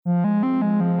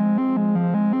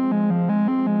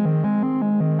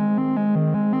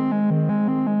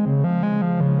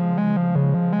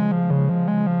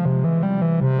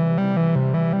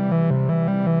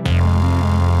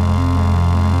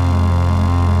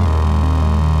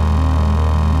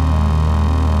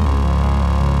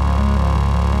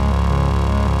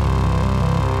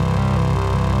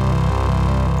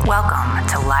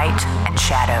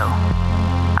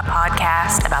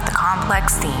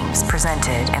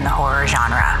in the horror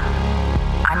genre.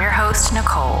 I'm your host,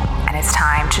 Nicole, and it's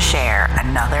time to share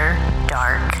another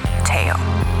dark tale.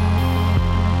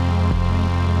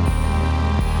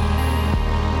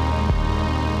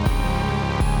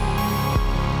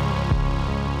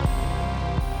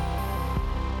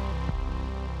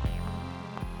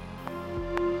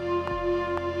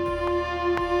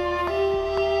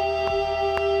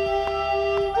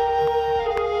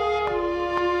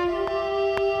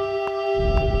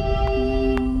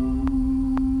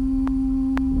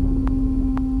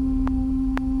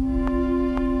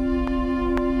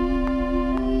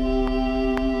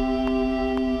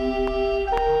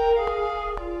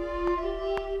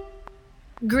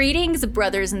 Greetings,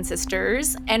 brothers and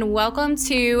sisters, and welcome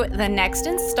to the next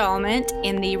installment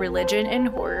in the Religion and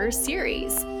Horror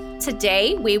series.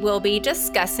 Today, we will be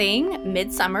discussing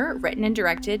Midsommar, written and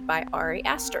directed by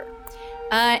Aster.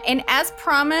 And as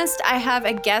promised, I have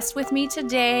a guest with me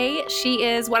today. She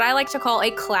is what I like to call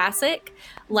a classic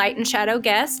light and shadow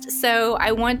guest. So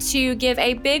I want to give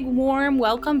a big, warm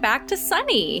welcome back to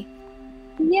Sunny.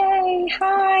 Yay!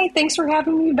 Hi! Thanks for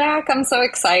having me back. I'm so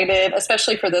excited,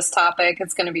 especially for this topic.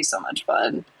 It's going to be so much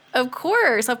fun. Of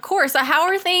course. How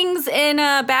are things in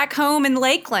back home in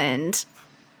Lakeland?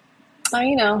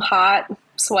 Hot,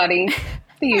 sweaty,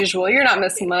 the usual. You're not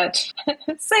missing much.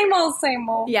 Same old.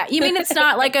 Yeah, you mean it's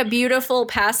not like a beautiful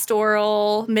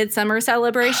pastoral midsummer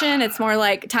celebration? It's more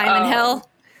like time in hell?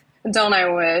 Don't I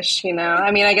wish,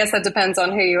 I guess that depends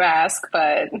on who you ask,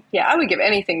 but yeah, I would give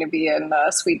anything to be in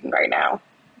Sweden right now.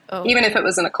 Oh. Even if it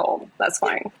was in a cold, that's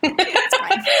fine. That's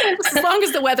fine. As long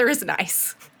as the weather is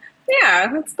nice.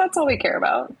 Yeah, that's all we care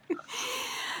about.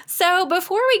 So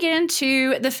before we get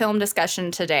into the film discussion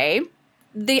today,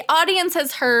 the audience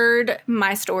has heard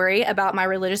my story about my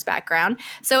religious background.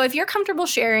 So if you're comfortable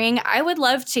sharing, I would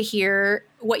love to hear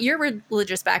what your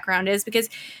religious background is, because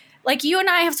like you and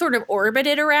I have sort of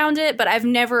orbited around it, but I've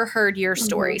never heard your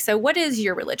story. Mm-hmm. So what is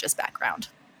your religious background?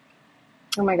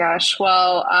 Oh my gosh.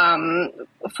 Well,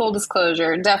 full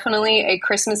disclosure, definitely a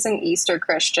Christmas and Easter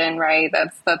Christian, right?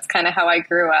 That's kind of how I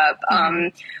grew up.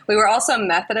 Mm-hmm. We were also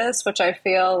Methodist, which I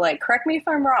feel like, correct me if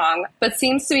I'm wrong, but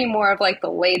seems to be more of like the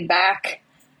laid back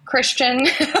Christian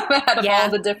out of all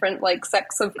the different like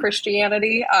sects of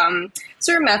Christianity.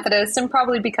 So we're Methodist, and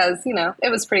probably because, it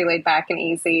was pretty laid back and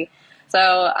easy.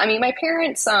 So, my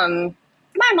parents,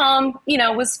 my mom,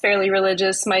 was fairly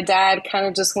religious. My dad kind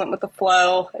of just went with the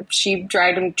flow. If she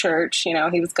dragged him to church,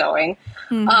 he was going.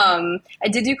 Mm-hmm. I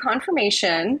did do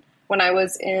confirmation when I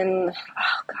was in,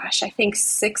 I think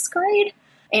 6th grade.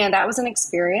 And that was an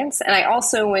experience. And I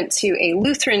also went to a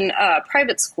Lutheran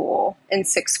private school in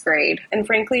 6th grade. And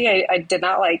frankly, I did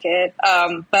not like it.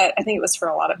 But I think it was for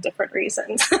a lot of different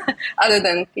reasons other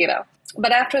than,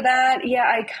 But after that,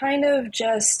 I kind of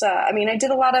just, I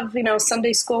did a lot of,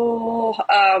 Sunday school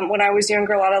when I was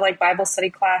younger, a lot of like Bible study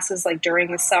classes like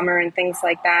during the summer and things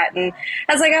like that. And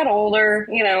as I got older,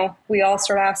 we all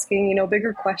started asking,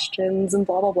 bigger questions and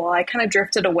blah, blah, blah. I kind of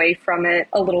drifted away from it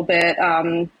a little bit.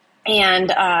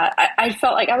 And I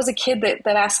felt like I was a kid that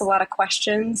asked a lot of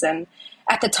questions. And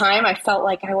at the time, I felt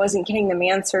like I wasn't getting them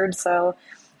answered. So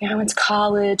I went to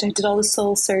college, I did all the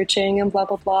soul searching and blah,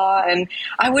 blah, blah. And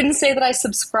I wouldn't say that I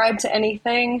subscribed to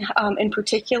anything in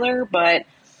particular, but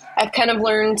I've kind of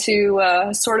learned to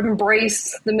sort of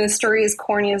embrace the mystery, as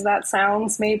corny as that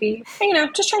sounds, maybe.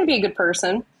 And, just trying to be a good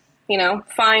person,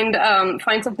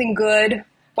 find something good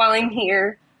while I'm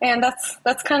here. And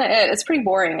that's kind of it. It's pretty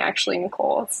boring, actually,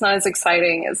 Nicole. It's not as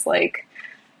exciting as like,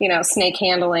 snake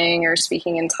handling or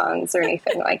speaking in tongues or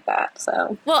anything like that.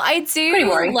 So, well, I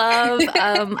do love,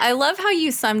 I love how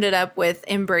you summed it up with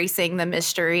embracing the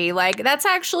mystery. Like, that's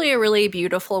actually a really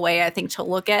beautiful way, I think, to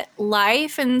look at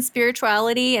life and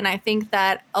spirituality. And I think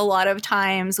that a lot of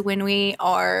times when we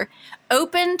are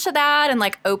open to that and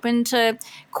like open to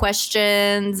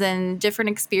questions and different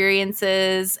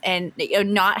experiences and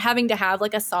not having to have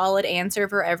like a solid answer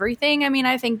for everything,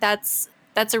 I think that's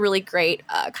a really great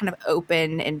kind of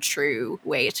open and true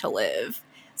way to live.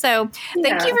 So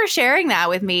thank you for sharing that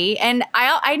with me. And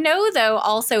I know, though,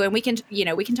 also, and we can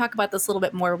talk about this a little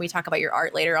bit more when we talk about your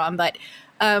art later on, but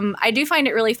I do find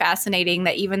it really fascinating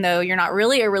that even though you're not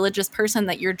really a religious person,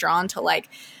 that you're drawn to like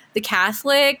the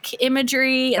Catholic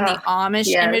imagery and the Amish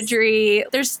imagery.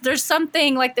 There's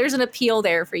something like there's an appeal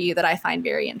there for you that I find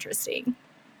very interesting.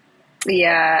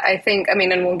 Yeah, I think, and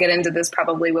we'll get into this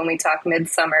probably when we talk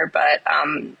Midsommar, but,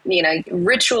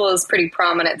 ritual is pretty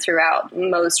prominent throughout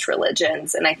most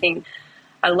religions. And I think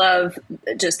I love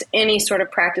just any sort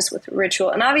of practice with ritual,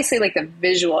 and obviously like the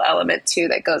visual element too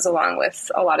that goes along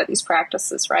with a lot of these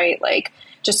practices, right? Like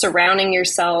just surrounding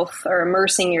yourself or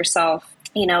immersing yourself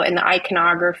in the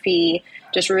iconography,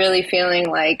 just really feeling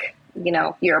like,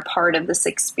 you're a part of this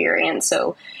experience.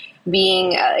 So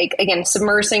being, again,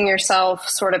 submersing yourself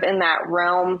sort of in that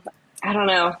realm, I don't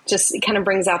know, just it kind of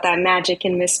brings out that magic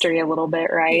and mystery a little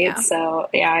bit, right? Yeah. So,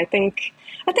 yeah, I think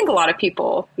a lot of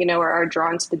people, are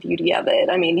drawn to the beauty of it.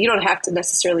 I mean, you don't have to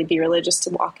necessarily be religious to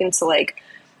walk into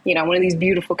one of these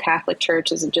beautiful Catholic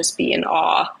churches and just be in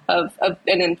awe of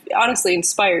and honestly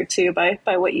inspired too by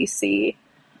what you see.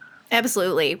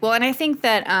 Absolutely. Well, and I think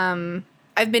that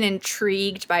I've been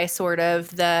intrigued by sort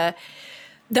of the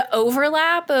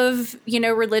overlap of,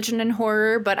 religion and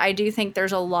horror, but I do think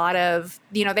there's a lot of,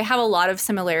 they have a lot of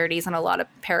similarities and a lot of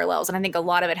parallels. And I think a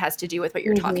lot of it has to do with what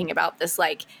you're talking about, this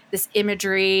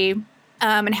imagery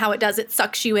and how it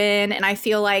sucks you in. And I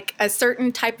feel like a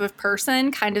certain type of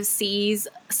person kind of sees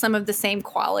some of the same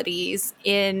qualities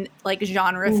in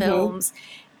genre films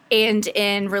and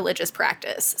in religious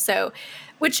practice. So,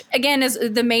 which again is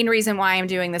the main reason why I'm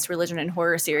doing this religion and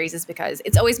horror series, is because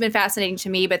it's always been fascinating to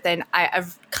me. But then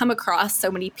I've come across so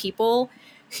many people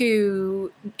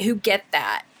who get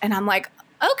that, and I'm like,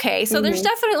 okay, so there's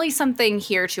definitely something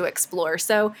here to explore.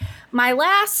 So my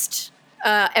last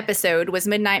episode was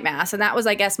Midnight Mass, and that was,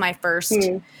 I guess, my first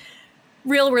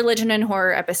real religion and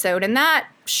horror episode. And that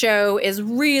show is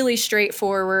really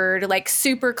straightforward,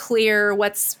 super clear.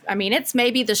 It's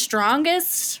maybe the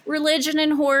strongest religion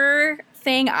and horror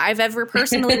thing I've ever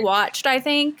personally watched, I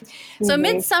think. So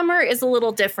Midsommar is a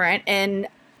little different. And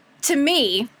to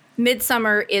me,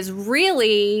 Midsommar is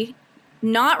really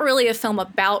not really a film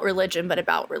about religion, but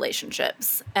about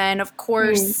relationships. And of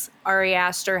course, Ari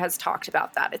Aster has talked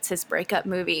about that. It's his breakup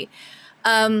movie.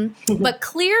 But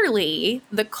clearly,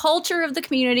 the culture of the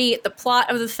community, the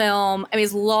plot of the film,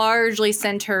 is largely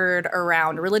centered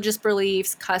around religious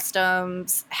beliefs,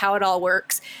 customs, how it all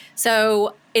works.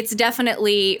 So it's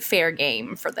definitely fair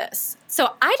game for this. So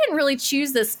I didn't really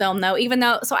choose this film, though,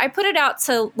 so I put it out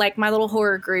to my little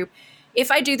horror group. If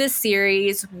I do this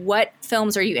series, what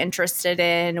films are you interested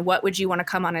in? What would you want to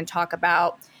come on and talk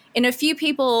about? And a few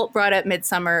people brought up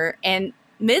Midsommar, and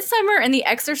Midsommar and The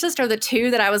Exorcist are the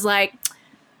two that I was like,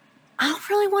 I don't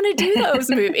really want to do those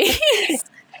movies.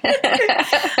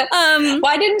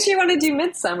 Why didn't you want to do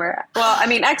Midsommar?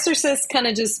 Well, Exorcist kind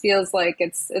of just feels like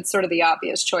it's sort of the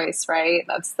obvious choice, right?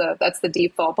 That's the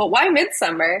default. But why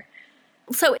Midsommar?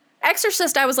 So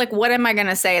Exorcist, I was like, what am I going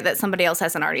to say that somebody else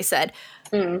hasn't already said?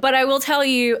 But I will tell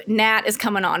you, Nat is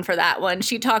coming on for that one.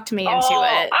 She talked me into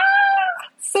it.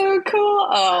 So cool.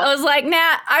 I was like,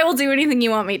 Nat, I will do anything you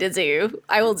want me to do.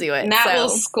 I will do it. Nat will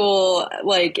school,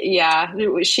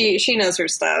 she knows her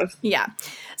stuff. Yeah.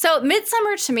 So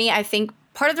Midsommar, to me, I think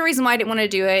part of the reason why I didn't want to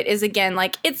do it is, again,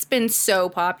 it's been so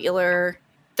popular.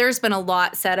 There's been a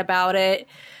lot said about it.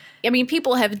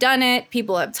 People have done it.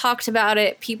 People have talked about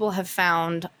it. People have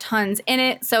found tons in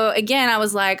it. So again, I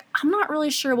was like, I'm not really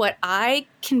sure what I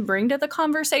can bring to the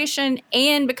conversation.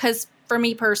 And because for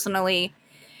me personally,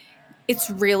 it's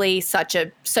really such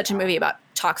a movie about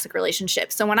toxic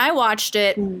relationships. So when I watched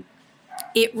it,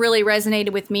 it really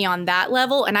resonated with me on that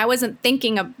level. And I wasn't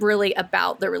thinking really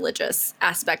about the religious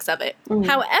aspects of it.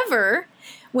 However,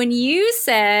 when you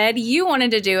said you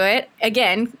wanted to do it,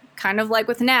 again, kind of like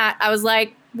with Nat, I was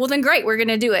like, well, then great, we're going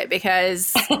to do it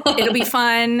because it'll be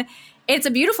fun. It's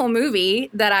a beautiful movie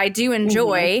that I do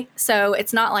enjoy. So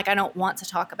it's not like I don't want to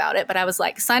talk about it, but I was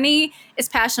like, Sunny is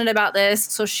passionate about this,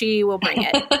 so she will bring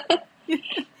it.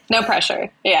 No pressure.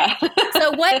 Yeah.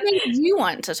 So what made you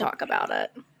want to talk about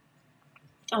it?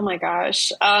 Oh my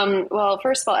gosh. Well,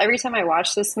 first of all, every time I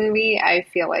watch this movie, I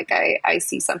feel like I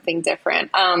see something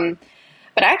different.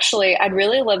 But actually, I'd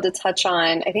really love to touch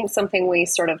on, I think something we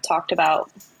sort of talked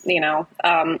about,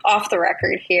 off the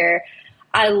record here.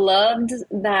 I loved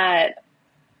that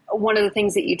one of the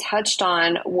things that you touched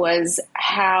on was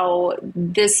how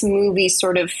this movie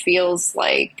sort of feels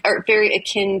or very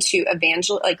akin to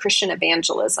Christian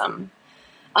evangelism.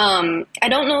 I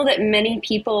don't know that many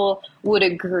people would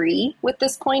agree with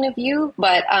this point of view,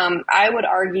 but I would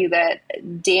argue that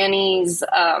Dani's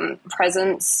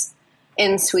presence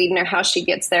in Sweden, or how she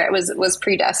gets there, it was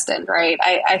predestined, right?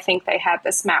 I think they had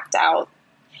this mapped out.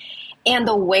 And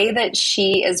the way that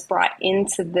she is brought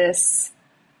into this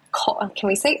cult, can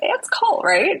we say it's cult,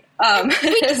 right?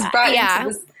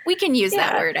 We can use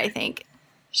that word, I think.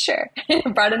 Sure.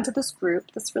 Brought into this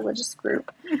religious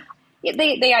group.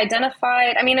 They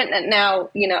identified, and now,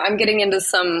 I'm getting into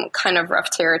some kind of rough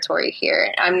territory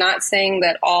here. I'm not saying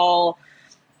that all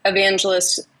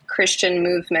evangelist Christian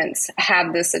movements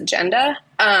have this agenda,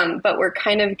 but we're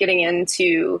kind of getting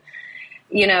into,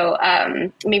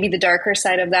 maybe the darker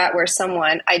side of that, where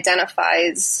someone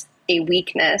identifies a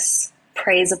weakness,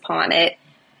 preys upon it,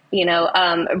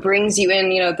 brings you in,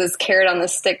 this carrot on the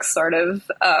stick sort of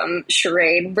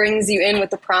charade, brings you in with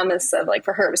the promise of, like,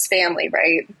 for her, it was family,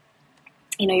 right?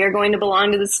 You're going to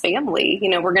belong to this family.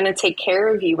 We're going to take care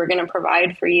of you. We're going to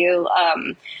provide for you.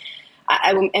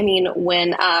 I mean,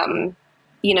 when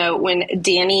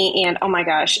Danny and, oh my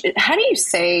gosh, how do you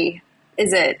say,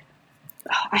 is it,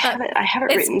 I have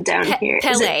it written down here.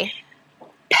 Pele.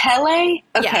 Pele?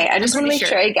 Okay, Yeah, I just want to make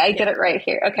sure I get it right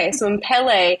here. Okay, so when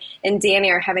Pele and Danny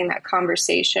are having that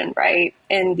conversation, right,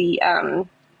 in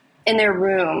their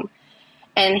room,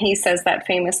 and he says that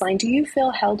famous line, "Do you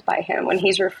feel held by him?" when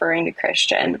he's referring to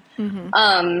Christian.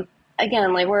 Mm-hmm.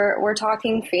 Again, like, we're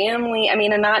talking family. I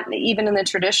mean, and not even in the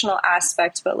traditional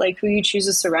aspect, but like who you choose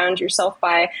to surround yourself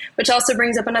by, which also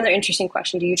brings up another interesting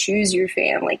question. Do you choose your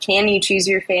family? Can you choose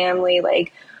your family?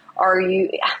 Like, are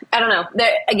you, I don't know.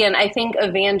 Again, I think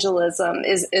evangelism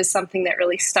is something that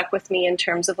really stuck with me in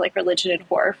terms of, like, religion and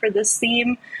horror for this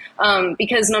theme.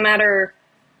 Because no matter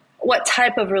what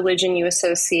type of religion you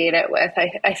associate it with,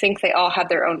 I think they all have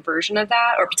their own version of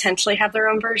that, or potentially have their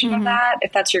own version of that,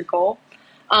 if that's your goal.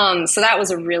 So that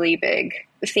was a really big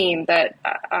theme that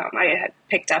I had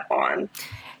picked up on.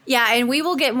 Yeah, and we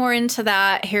will get more into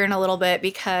that here in a little bit,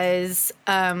 because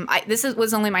this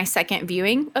was only my second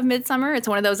viewing of Midsommar. It's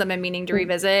one of those I've been meaning to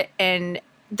revisit, and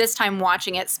this time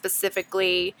watching it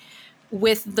specifically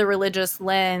with the religious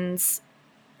lens,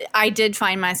 I did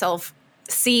find myself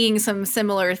seeing some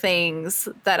similar things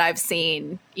that I've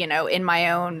seen, in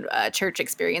my own church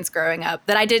experience growing up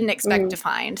that I didn't expect to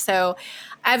find. So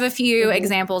I have a few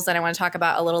examples that I want to talk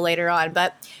about a little later on.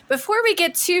 But before we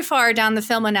get too far down the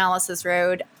film analysis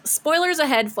road, spoilers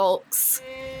ahead, folks.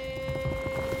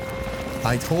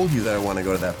 I told you that I want to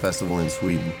go to that festival in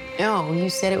Sweden. Oh, you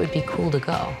said it would be cool to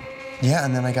go. Yeah,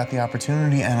 and then I got the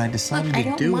opportunity and I decided to do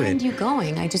it. I don't mind you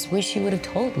going. I just wish you would have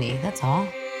told me. That's all.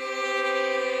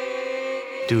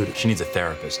 Dude, she needs a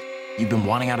therapist. You've been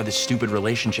wanting out of this stupid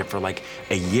relationship for like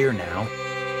a year now.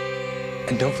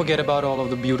 And don't forget about all of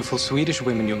the beautiful Swedish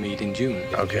women you'll meet in June.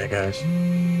 Okay, guys.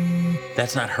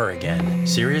 That's not her again.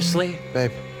 Seriously?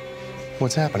 Babe,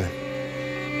 what's happening?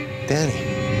 Danny.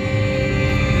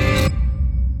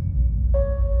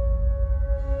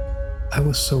 I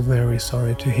was so very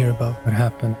sorry to hear about what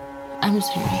happened. I'm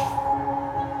sorry.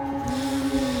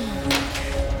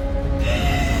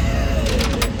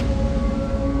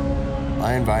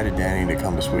 I invited Danny to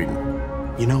come to Sweden.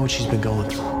 You know what she's been going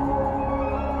through.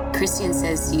 Christian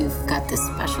says you've got this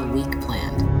special week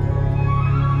planned.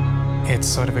 It's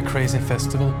sort of a crazy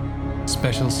festival.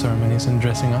 Special ceremonies and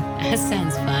dressing up. That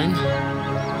sounds fun.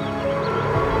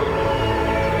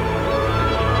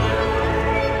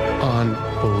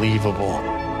 Unbelievable.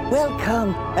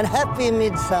 Welcome and happy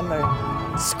Midsommar.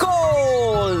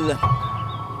 Skål!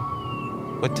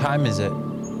 What time is it?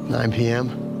 9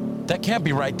 p.m. That can't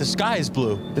be right. The sky is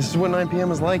blue. This is what 9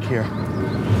 p.m. is like here.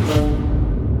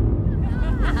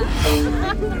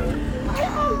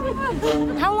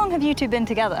 How long have you two been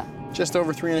together? Just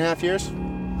over 3.5 years.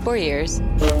 4 years.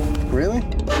 Really?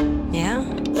 Yeah.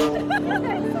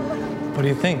 What do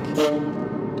you think?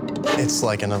 It's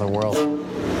like another world.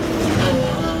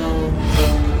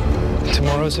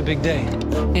 Tomorrow's a big day.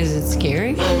 Is it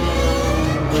scary?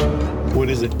 What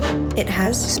is it? It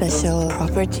has special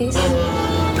properties.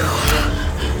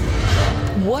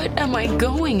 What am I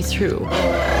going through?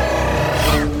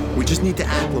 We just need to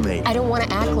acclimate. I don't want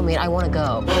to acclimate. I want to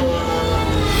go.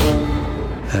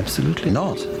 Absolutely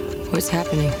not. What's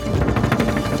happening?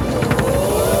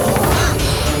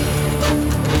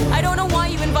 I don't know why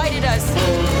you invited us.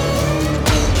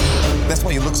 That's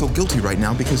why you look so guilty right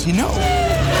now, because you know.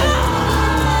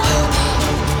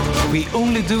 We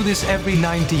only do this every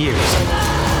 90 years.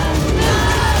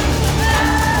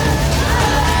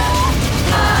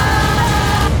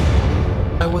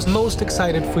 I was most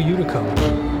excited for you to come.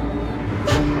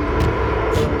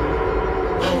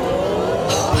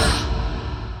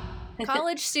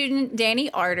 College student Danny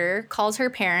Aster calls her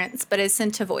parents but is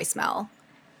sent to voicemail.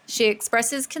 She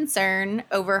expresses concern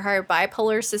over her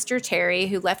bipolar sister Terry,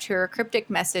 who left her a cryptic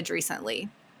message recently.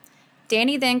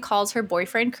 Danny then calls her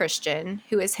boyfriend Christian,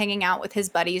 who is hanging out with his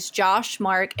buddies Josh,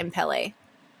 Mark, and Pele.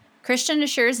 Christian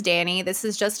assures Danny this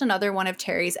is just another one of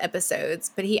Terry's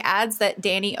episodes, but he adds that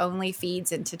Danny only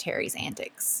feeds into Terry's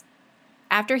antics.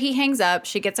 After he hangs up,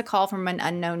 she gets a call from an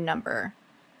unknown number.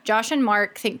 Josh and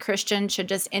Mark think Christian should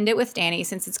just end it with Danny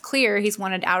since it's clear he's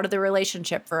wanted out of the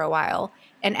relationship for a while,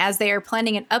 and as they are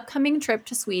planning an upcoming trip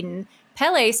to Sweden,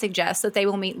 Pele suggests that they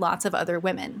will meet lots of other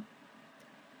women.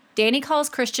 Danny calls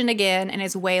Christian again and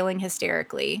is wailing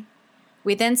hysterically.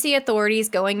 We then see authorities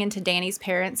going into Danny's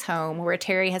parents' home, where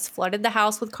Terry has flooded the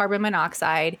house with carbon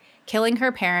monoxide, killing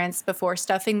her parents before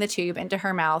stuffing the tube into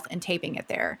her mouth and taping it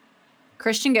there.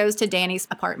 Christian goes to Danny's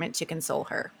apartment to console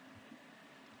her.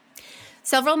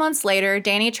 Several months later,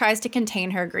 Danny tries to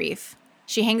contain her grief.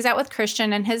 She hangs out with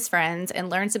Christian and his friends and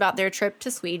learns about their trip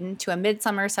to Sweden to a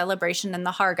midsummer celebration in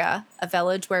the Haga, a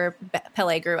village where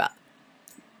Pelle grew up.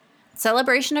 The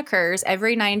celebration occurs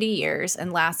every 90 years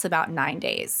and lasts about 9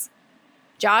 days.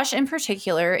 Josh, in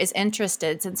particular, is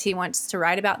interested since he wants to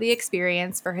write about the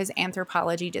experience for his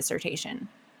anthropology dissertation.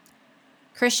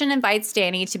 Christian invites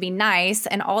Danny to be nice,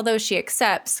 and although she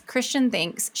accepts, Christian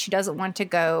thinks she doesn't want to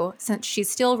go since she's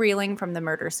still reeling from the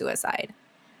murder-suicide.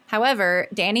 However,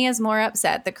 Danny is more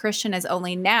upset that Christian is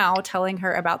only now telling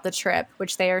her about the trip,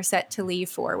 which they are set to leave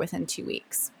for within 2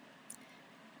 weeks.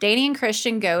 Danny and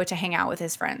Christian go to hang out with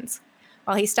his friends.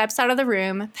 While he steps out of the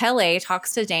room, Pelle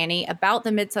talks to Danny about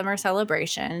the midsummer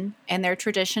celebration and their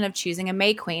tradition of choosing a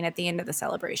May Queen at the end of the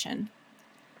celebration.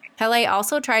 Pelle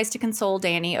also tries to console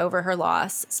Danny over her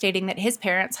loss, stating that his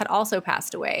parents had also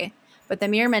passed away, but the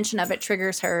mere mention of it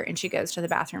triggers her and she goes to the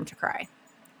bathroom to cry.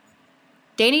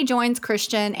 Danny joins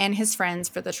Christian and his friends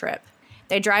for the trip.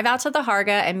 They drive out to the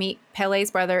Haga and meet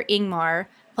Pelle's brother Ingmar,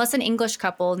 plus an English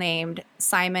couple named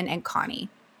Simon and Connie.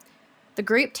 The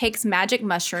group takes magic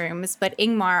mushrooms, but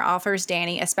Ingmar offers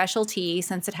Danny a special tea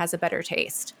since it has a better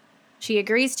taste. She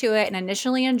agrees to it and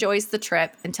initially enjoys the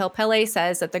trip until Pelle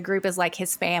says that the group is like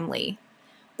his family.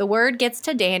 The word gets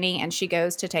to Danny and she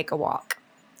goes to take a walk.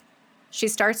 She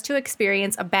starts to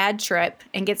experience a bad trip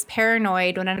and gets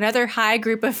paranoid when another high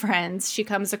group of friends she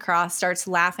comes across starts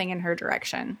laughing in her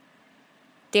direction.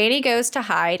 Danny goes to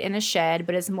hide in a shed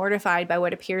but is mortified by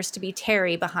what appears to be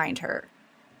Terry behind her.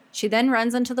 She then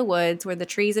runs into the woods where the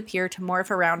trees appear to morph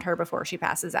around her before she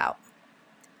passes out.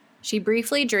 She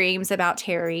briefly dreams about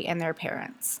Terry and their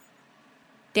parents.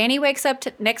 Danny wakes up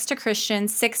next to Christian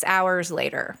 6 hours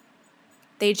later.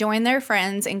 They join their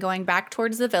friends in going back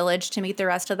towards the village to meet the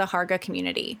rest of the Haga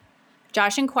community.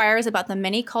 Josh inquires about the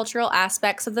many cultural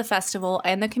aspects of the festival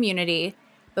and the community,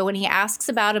 but when he asks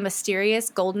about a mysterious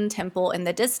golden temple in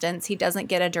the distance, he doesn't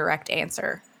get a direct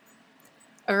answer.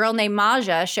 A girl named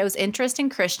Maja shows interest in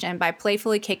Christian by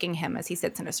playfully kicking him as he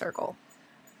sits in a circle.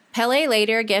 Pelle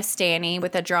later gifts Danny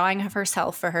with a drawing of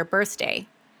herself for her birthday.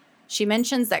 She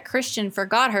mentions that Christian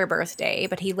forgot her birthday,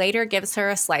 but he later gives her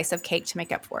a slice of cake to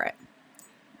make up for it.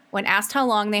 When asked how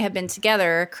long they have been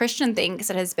together, Christian thinks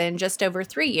it has been just over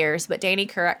 3 years, but Danny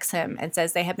corrects him and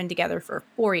says they have been together for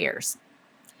 4 years.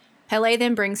 Pelle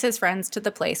then brings his friends to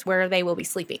the place where they will be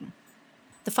sleeping.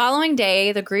 The following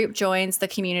day, the group joins the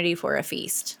community for a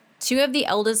feast. 2 of the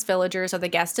eldest villagers are the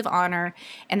guests of honor,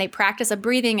 and they practice a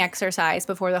breathing exercise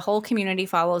before the whole community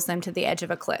follows them to the edge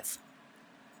of a cliff.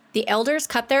 The elders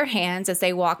cut their hands as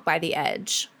they walk by the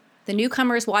edge. The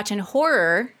newcomers watch in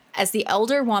horror as the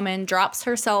elder woman drops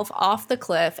herself off the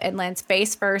cliff and lands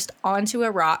face first onto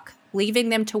a rock, leaving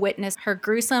them to witness her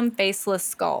gruesome, faceless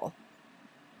skull.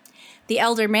 The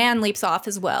elder man leaps off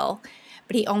as well,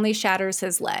 but he only shatters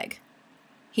his leg.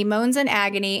 He moans in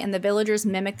agony, and the villagers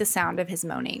mimic the sound of his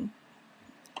moaning.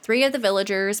 3 of the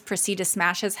villagers proceed to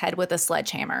smash his head with a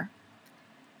sledgehammer.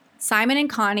 Simon and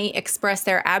Connie express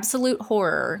their absolute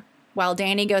horror, while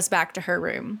Danny goes back to her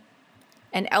room.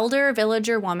 An elder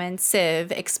villager woman,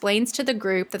 Siv, explains to the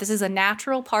group that this is a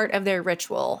natural part of their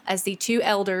ritual, as the 2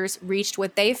 elders reached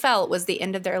what they felt was the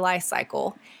end of their life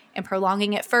cycle, and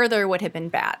prolonging it further would have been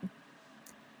bad.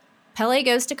 Pelle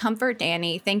goes to comfort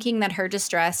Danny, thinking that her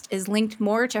distress is linked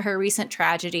more to her recent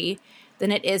tragedy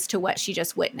than it is to what she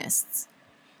just witnessed.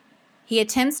 He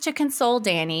attempts to console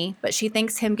Danny, but she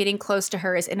thinks him getting close to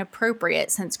her is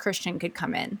inappropriate since Christian could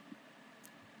come in.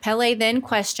 Pelle then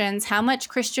questions how much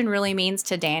Christian really means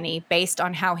to Danny based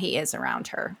on how he is around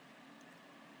her.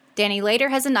 Danny later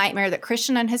has a nightmare that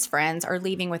Christian and his friends are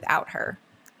leaving without her.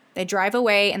 They drive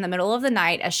away in the middle of the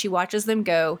night as she watches them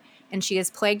go, and she is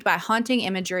plagued by haunting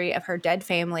imagery of her dead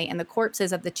family and the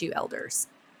corpses of the 2 elders.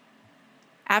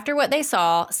 After what they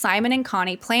saw, Simon and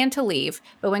Connie plan to leave,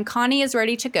 but when Connie is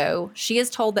ready to go, she is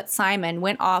told that Simon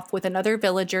went off with another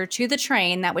villager to the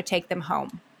train that would take them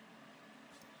home.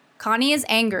 Connie is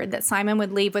angered that Simon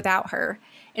would leave without her,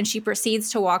 and she proceeds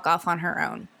to walk off on her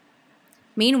own.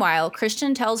 Meanwhile,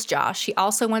 Christian tells Josh he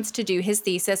also wants to do his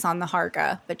thesis on the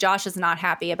Haga, but Josh is not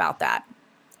happy about that.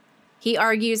 He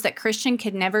argues that Christian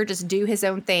could never just do his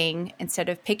own thing instead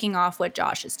of picking off what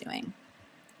Josh is doing.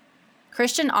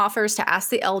 Christian offers to ask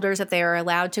the elders if they are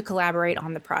allowed to collaborate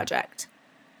on the project.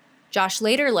 Josh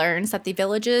later learns that the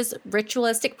village's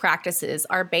ritualistic practices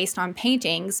are based on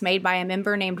paintings made by a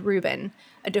member named Reuben,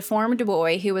 a deformed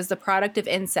boy who was the product of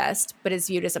incest but is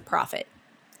viewed as a prophet.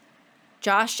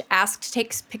 Josh asks to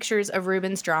take pictures of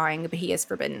Reuben's drawing, but he is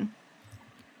forbidden.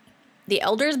 The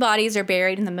elders' bodies are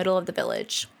buried in the middle of the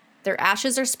village. Their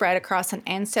ashes are spread across an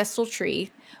ancestral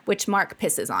tree, which Mark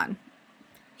pisses on.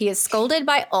 He is scolded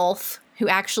by Ulf, who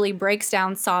actually breaks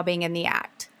down sobbing in the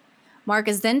act. Mark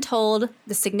is then told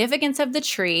the significance of the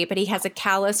tree, but he has a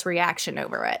callous reaction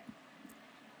over it.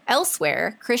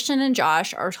 Elsewhere, Christian and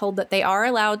Josh are told that they are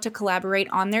allowed to collaborate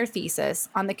on their thesis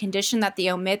on the condition that they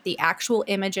omit the actual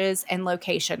images and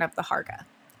location of the Harga.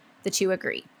 The two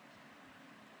agree.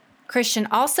 Christian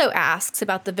also asks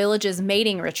about the village's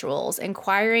mating rituals,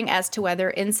 inquiring as to whether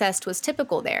incest was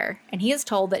typical there, and he is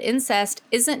told that incest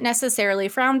isn't necessarily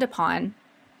frowned upon,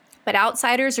 but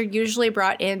outsiders are usually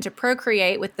brought in to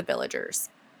procreate with the villagers.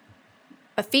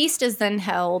 A feast is then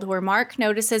held where Mark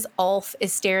notices Ulf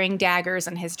is staring daggers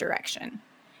in his direction.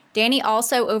 Danny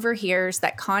also overhears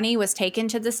that Connie was taken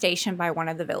to the station by one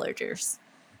of the villagers.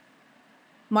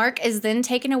 Mark is then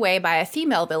taken away by a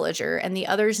female villager, and the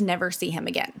others never see him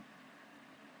again.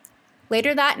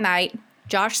 Later that night,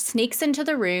 Josh sneaks into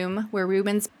the room where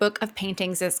Rubens' book of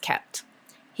paintings is kept.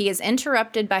 He is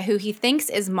interrupted by who he thinks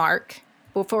is Mark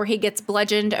before he gets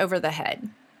bludgeoned over the head.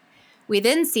 We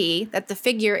then see that the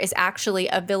figure is actually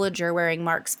a villager wearing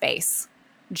Mark's face.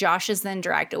 Josh is then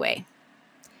dragged away.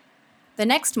 The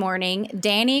next morning,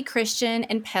 Danny, Christian,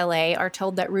 and Pele are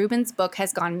told that Rubens' book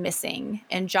has gone missing,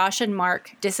 and Josh and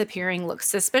Mark disappearing looks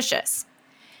suspicious.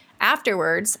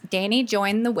 Afterwards, Danny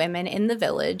joined the women in the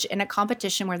village in a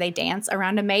competition where they dance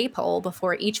around a maypole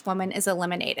before each woman is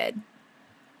eliminated.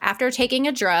 After taking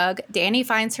a drug, Danny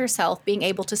finds herself being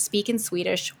able to speak in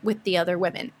Swedish with the other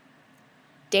women.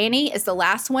 Danny is the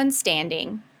last one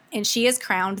standing, and she is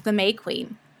crowned the May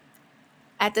Queen.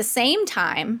 At the same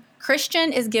time,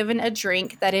 Christian is given a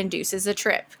drink that induces a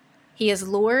trip. He is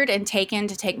lured and taken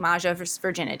to take Maja's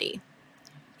virginity.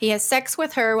 He has sex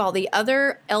with her while the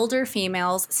other elder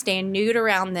females stand nude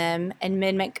around them and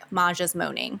mimic Maja's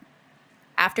moaning.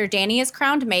 After Danny is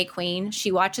crowned May Queen,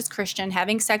 she watches Christian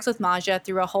having sex with Maja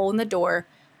through a hole in the door,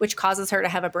 which causes her to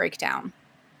have a breakdown.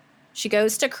 She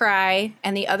goes to cry,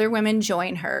 and the other women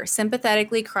join her,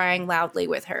 sympathetically crying loudly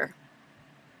with her.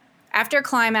 After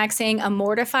climaxing, a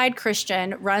mortified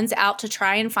Christian runs out to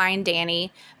try and find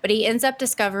Danny, but he ends up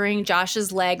discovering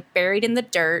Josh's leg buried in the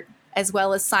dirt, as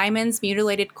well as Simon's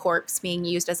mutilated corpse being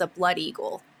used as a blood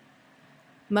eagle.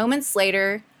 Moments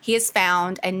later, he is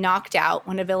found and knocked out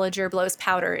when a villager blows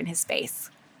powder in his face.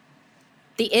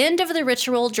 The end of the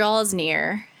ritual draws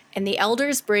near, and the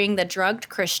elders bring the drugged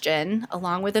Christian,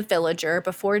 along with a villager,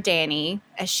 before Danny,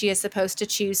 as she is supposed to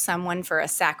choose someone for a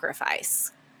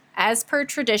sacrifice. As per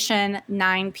tradition,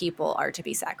 9 people are to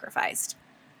be sacrificed.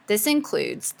 This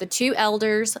includes the 2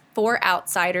 elders, 4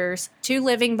 outsiders, 2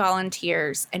 living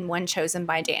volunteers, and 1 chosen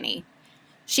by Danny.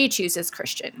 She chooses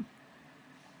Christian.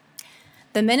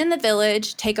 The men in the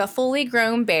village take a fully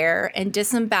grown bear and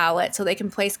disembowel it so they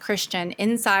can place Christian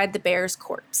inside the bear's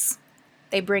corpse.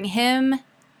 They bring him,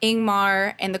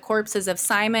 Ingmar, and the corpses of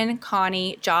Simon,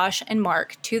 Connie, Josh, and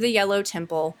Mark to the Yellow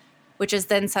Temple, which is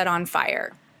then set on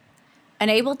fire.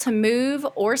 Unable to move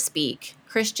or speak,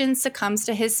 Christian succumbs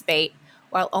to his fate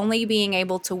while only being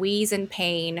able to wheeze in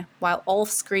pain while Ulf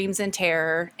screams in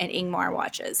terror and Ingmar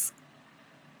watches.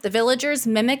 The villagers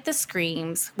mimic the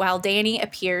screams while Danny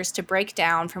appears to break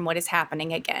down from what is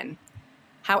happening again.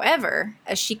 However,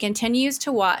 as she continues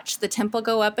to watch the temple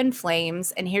go up in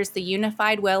flames and hears the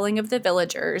unified wailing of the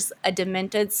villagers, a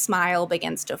demented smile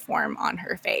begins to form on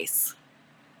her face.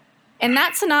 And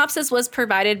that synopsis was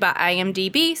provided by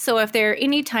IMDb, so if there are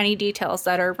any tiny details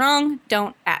that are wrong,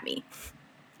 don't at me.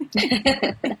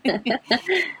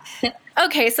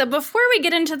 Okay, so before we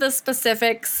get into the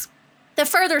specifics, the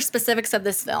further specifics of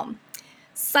this film,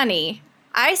 Sunny,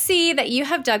 I see that you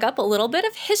have dug up a little bit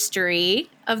of history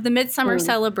of the Midsommar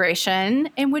celebration,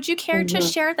 and would you care to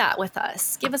share that with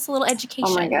us? Give us a little education.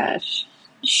 Oh my gosh.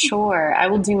 Sure, I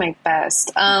will do my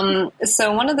best.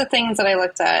 So one of the things that I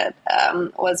looked at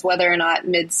was whether or not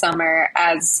Midsommar,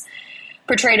 as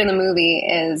portrayed in the movie,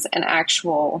 is an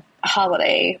actual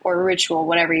holiday or ritual,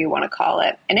 whatever you want to call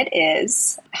it. And it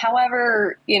is.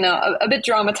 However, a bit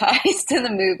dramatized in the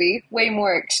movie, way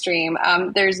more extreme.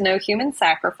 There's no human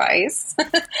sacrifice,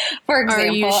 for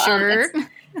example. Are you sure?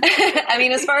 I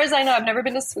mean, as far as I know, I've never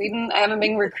been to Sweden. I haven't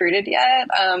been recruited yet.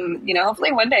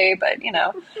 Hopefully one day, but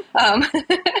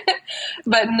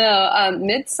but no,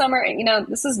 Midsommar,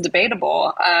 this is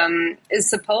debatable, is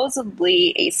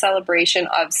supposedly a celebration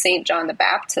of St. John the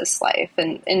Baptist's life.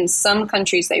 And in some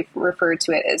countries, they refer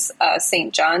to it as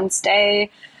St. John's Day.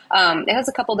 It has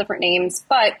a couple different names,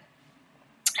 but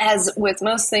as with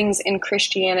most things in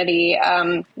Christianity,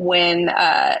 when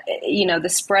the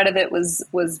spread of it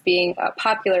was being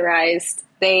popularized,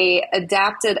 they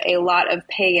adapted a lot of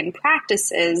pagan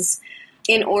practices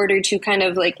in order to kind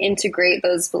of like integrate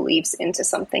those beliefs into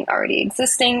something already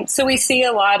existing. So we see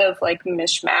a lot of like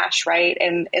mishmash, right?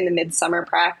 In the Midsommar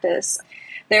practice,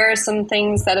 there are some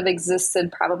things that have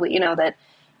existed probably, that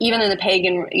even in the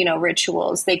pagan,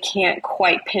 rituals, they can't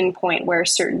quite pinpoint where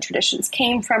certain traditions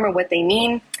came from or what they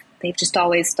mean. They've just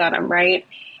always done them, right?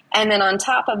 And then on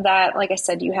top of that, like I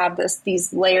said, you have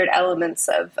these layered elements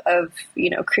of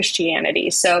Christianity.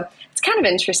 So it's kind of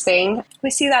interesting. We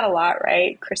see that a lot,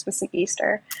 right? Christmas and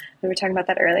Easter. We were talking about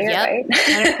that earlier, yep.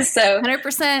 Right? So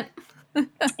 100%.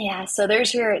 Yeah, so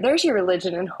there's your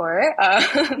religion and horror.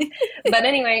 But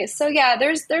anyway, so yeah,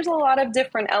 there's a lot of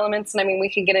different elements, and I mean, we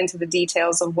could get into the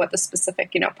details of what the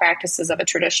specific practices of a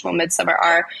traditional midsummer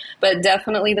are, but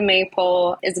definitely the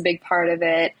maypole is a big part of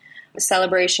it. The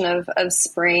celebration of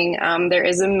spring. There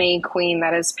is a May Queen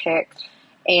that is picked,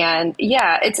 and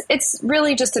yeah, it's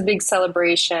really just a big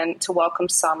celebration to welcome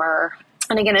summer.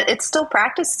 And again, it's still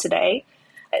practiced today,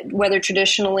 whether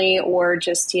traditionally or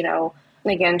just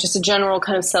again, just a general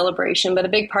kind of celebration, but a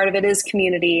big part of it is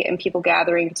community and people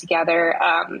gathering together.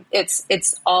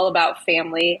 It's all about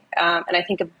family. And I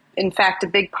think, in fact, a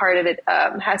big part of it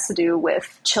has to do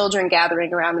with children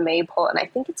gathering around the maypole. And I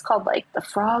think it's called like the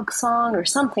frog song or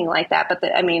something like that. But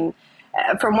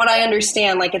from what I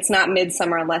understand, like it's not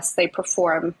midsummer unless they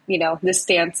perform, this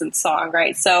dance and song,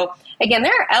 right? So again,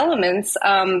 there are elements,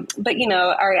 but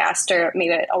Ari Aster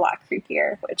made it a lot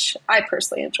creepier, which I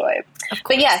personally enjoy.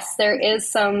 But yes, there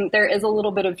is a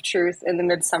little bit of truth in the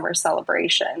midsummer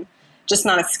celebration, just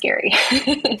not as scary.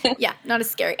 Yeah, not as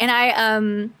scary.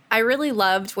 And I really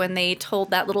loved when they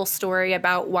told that little story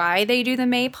about why they do the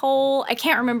maypole. I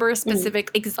can't remember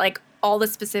like all the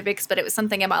specifics, but it was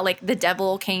something about like the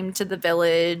devil came to the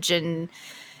village, and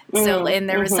so and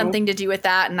there was something to do with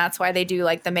that, and that's why they do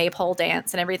like the maypole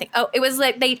dance and everything. Oh, it was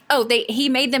like he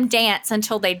made them dance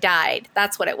until they died.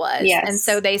 That's what it was. Yes. And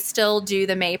so they still do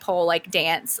the maypole like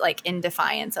dance like in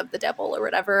defiance of the devil or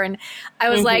whatever. And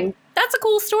I was like, that's a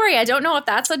cool story. I don't know if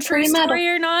that's a true story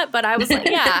or not, but I was like,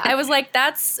 yeah, I was like,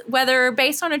 that's whether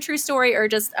based on a true story or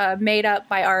just made up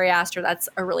by Ari Aster. That's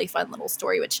a really fun little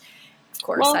story, which of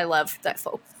course I love that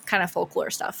kind of folklore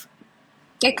stuff.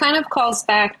 It kind of calls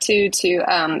back to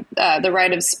the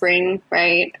Rite of Spring,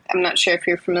 right? I'm not sure if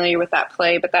you're familiar with that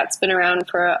play, but that's been around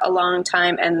for a long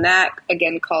time. And that,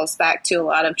 again, calls back to a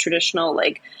lot of traditional,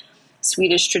 like,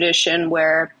 Swedish tradition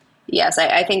where, yes,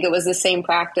 I think it was the same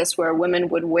practice where women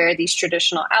would wear these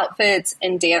traditional outfits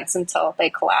and dance until they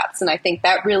collapse. And I think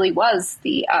that really was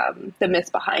the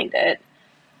myth behind it.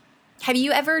 Have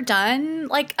you ever done,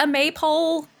 like, a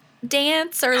maypole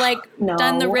dance or, like,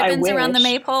 done the ribbons around the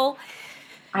maypole?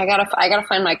 I gotta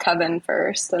find my coven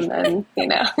first, and then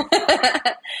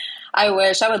I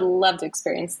wish. I would love to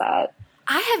experience that.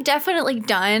 I have definitely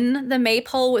done the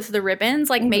maypole with the ribbons,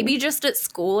 like maybe just at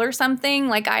school or something.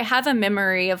 Like I have a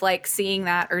memory of like seeing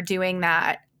that or doing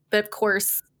that, but of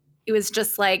course it was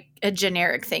just like a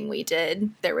generic thing we did.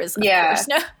 There was of course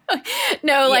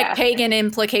no like pagan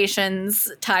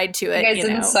implications tied to it. You guys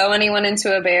didn't sew anyone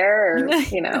into a bear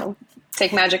or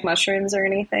take magic mushrooms or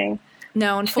anything.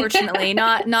 No, unfortunately,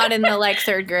 not in the like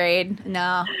third grade.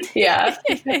 No. Yeah,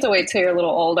 you have to wait till you're a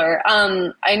little older.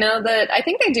 I know that I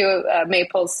think they do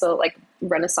maypoles so like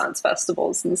Renaissance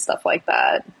festivals and stuff like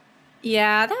that.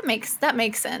 Yeah, that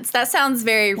makes sense. That sounds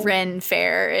very Ren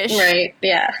Fair-ish. Right.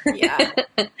 Yeah. Yeah.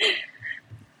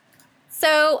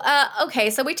 So,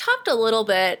 okay, so we talked a little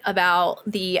bit about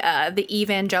the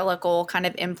evangelical kind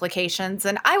of implications,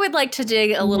 and I would like to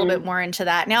dig a little bit more into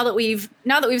that now that we've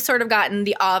sort of gotten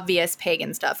the obvious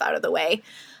pagan stuff out of the way.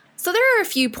 So there are a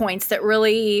few points that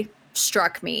really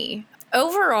struck me.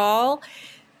 Overall,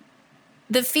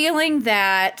 the feeling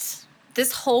that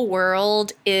this whole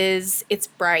world it's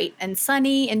bright and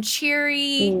sunny and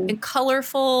cheery and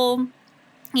colorful.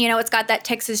 It's got that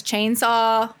Texas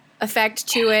Chainsaw effect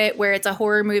to it where it's a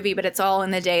horror movie, but it's all in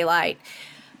the daylight.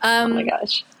 Oh my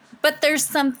gosh. But there's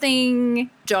something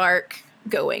dark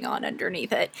going on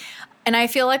underneath it. And I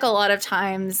feel like a lot of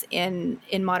times in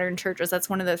modern churches, that's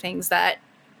one of the things that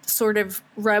sort of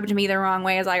rubbed me the wrong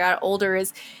way as I got older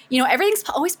is, everything's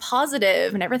always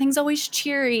positive and everything's always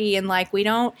cheery. And like, we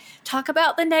don't talk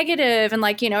about the negative and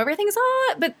like, everything's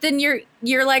all, but then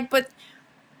you're like, but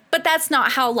that's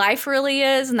not how life really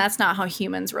is, and that's not how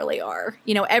humans really are.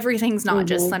 Everything's not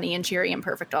just sunny and cheery and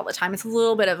perfect all the time. It's a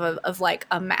little bit of like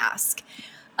a mask.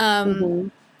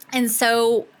 And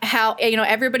so how,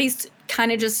 everybody's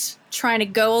kind of just trying to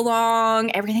go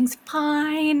along. Everything's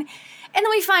fine. And then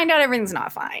we find out everything's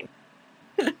not fine.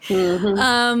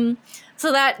 So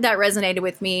that resonated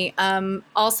with me.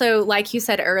 Also, like you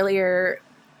said earlier,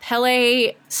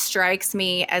 Pele strikes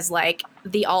me as like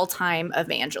the all-time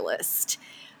evangelist.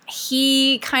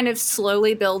 He kind of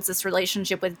slowly builds this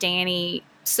relationship with Danny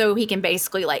so he can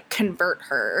basically like convert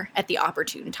her at the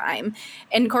opportune time.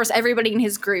 And of course, everybody in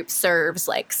his group serves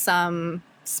like some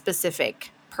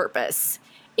specific purpose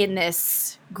in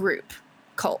this group,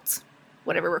 cult,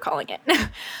 whatever we're calling it.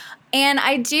 And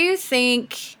I do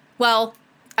think, well,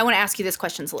 I want to ask you this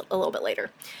question a little bit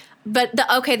later. But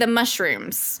the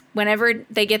mushrooms, whenever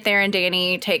they get there and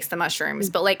Danny takes the mushrooms,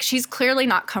 but like she's clearly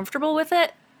not comfortable with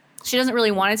it. She doesn't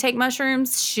really want to take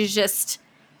mushrooms. She just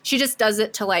does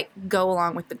it to like go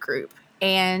along with the group.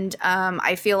 And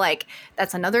I feel like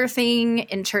that's another thing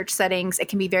in church settings. It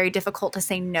can be very difficult to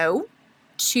say no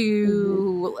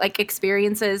to like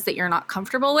experiences that you're not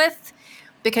comfortable with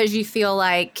because you feel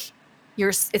like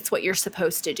it's what you're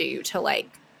supposed to do to like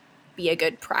be a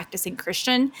good practicing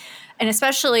Christian. And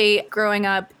especially growing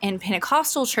up in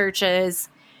Pentecostal churches,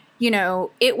 you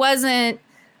know, it wasn't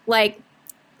like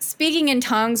speaking in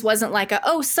tongues wasn't like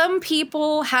some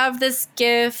people have this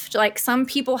gift, like some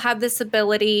people have this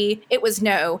ability. It was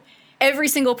no. Every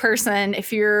single person,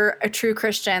 if you're a true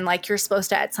Christian, like you're supposed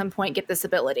to at some point get this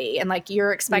ability. And like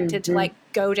you're expected to like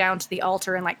go down to the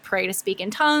altar and like pray to speak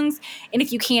in tongues. And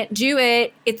if you can't do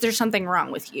it, there's something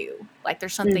wrong with you. Like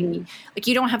there's something like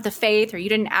you don't have the faith or you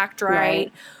didn't act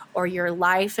right. Or your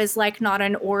life is like not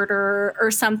in order or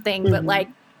something. But like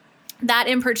that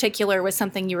in particular was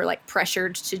something you were like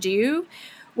pressured to do,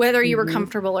 whether you were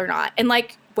comfortable or not. And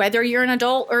like whether you're an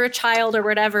adult or a child or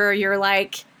whatever, you're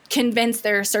like convinced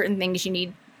there are certain things you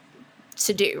need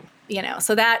to do, you know.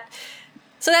 So that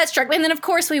struck me. And then of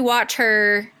course we watch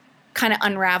her kind of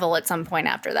unravel at some point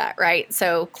after that, right?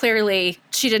 So clearly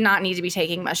she did not need to be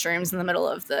taking mushrooms in the middle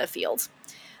of the field.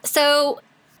 So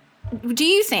do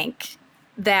you think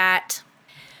that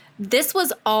this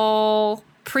was all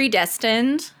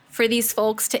predestined for these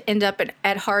folks to end up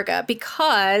at Harga?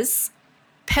 Because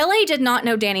Pele did not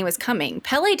know Danny was coming.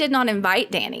 Pele did not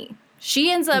invite Danny.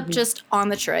 She ends up just on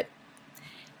the trip,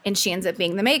 and she ends up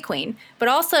being the May Queen. But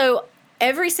also,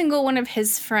 every single one of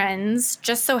his friends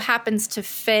just so happens to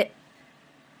fit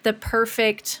the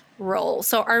perfect role.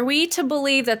 So are we to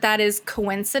believe that that is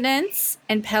coincidence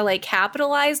and Pele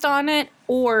capitalized on it?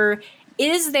 Or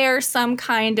is there some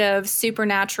kind of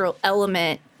supernatural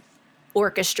element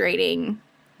orchestrating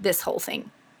this whole thing?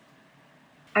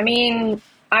 I mean,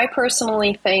 I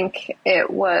personally think it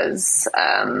was,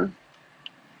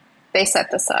 they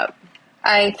set this up.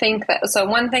 I think that, so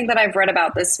one thing that I've read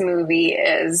about this movie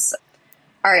is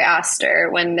Ari Aster,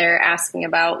 when they're asking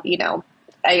about, you know,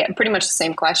 pretty much the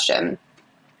same question,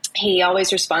 he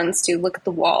always responds to, look at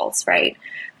the walls, right?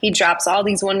 He drops all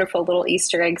these wonderful little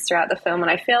Easter eggs throughout the film.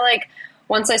 And I feel like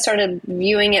once I started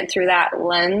viewing it through that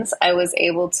lens, I was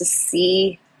able to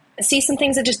see some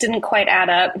things that just didn't quite add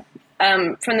up.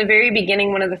 From the very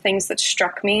beginning, one of the things that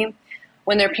struck me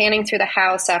when they're panning through the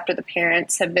house after the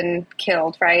parents have been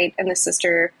killed, right, and the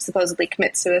sister supposedly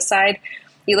commits suicide,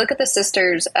 you look at the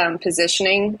sister's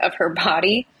positioning of her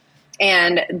body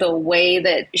and the way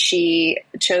that she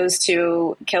chose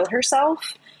to kill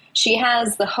herself. She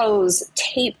has the hose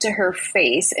taped to her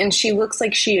face, and she looks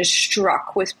like she is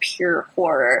struck with pure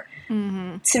horror.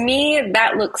 To me,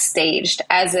 that looks staged,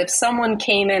 as if someone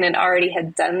came in and already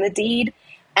had done the deed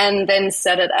and then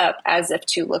set it up as if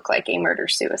to look like a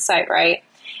murder-suicide, right?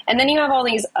 And then you have all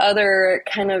these other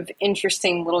kind of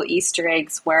interesting little Easter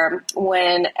eggs where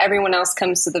when everyone else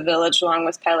comes to the village along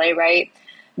with Pele, right,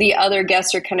 the other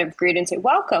guests are kind of greeted and say,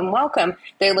 welcome, welcome.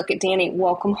 They look at Danny,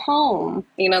 welcome home.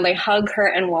 You know, they hug her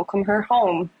and welcome her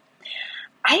home.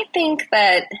 I think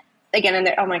that, again, and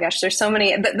oh my gosh, there's so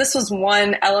many. This was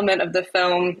one element of the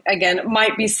film. Again, it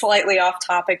might be slightly off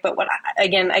topic, but I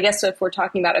guess if we're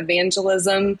talking about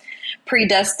evangelism,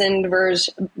 predestined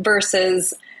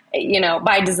versus, you know,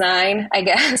 by design, I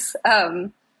guess.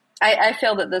 I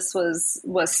feel that this was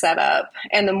set up,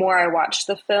 and the more I watched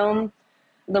the film,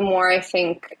 the more I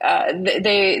think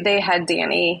they had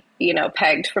Danny, you know,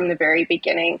 pegged from the very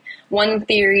beginning. One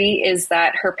theory is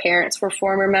that her parents were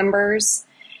former members,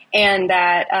 and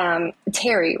that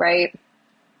Terry, right?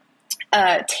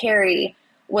 Terry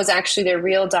was actually their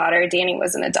real daughter. Danny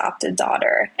was an adopted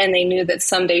daughter, and they knew that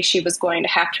someday she was going to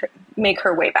have to make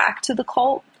her way back to the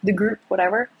cult, the group,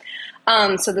 whatever.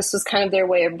 So this was kind of their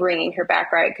way of bringing her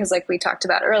back, right? Because like we talked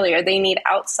about earlier, they need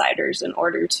outsiders in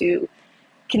order to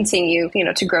continue, you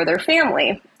know, to grow their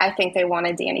family. I think they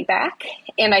wanted Danny back.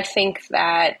 And I think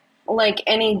that, like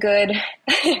any good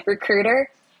recruiter,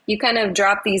 you kind of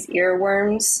drop these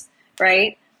earworms,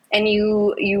 right? and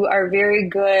you are very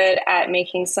good at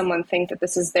making someone think that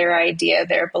this is their idea,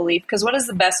 their belief. Because what is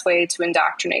the best way to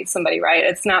indoctrinate somebody, right?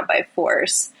 It's not by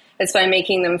force. It's by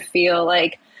making them feel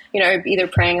like, either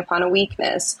preying upon a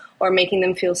weakness or making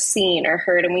them feel seen or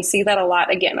heard. And we see that a lot.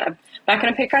 Again, I'm not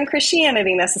going to pick on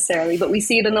Christianity necessarily, but we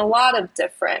see it in a lot of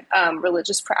different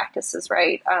religious practices,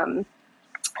 right?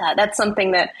 That's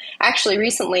something that actually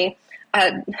recently,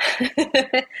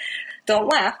 don't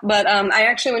laugh, but I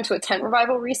actually went to a tent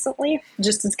revival recently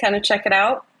just to kind of check it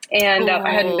out. And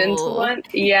I hadn't been to one.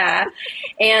 Yeah.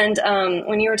 And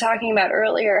when you were talking about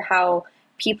earlier how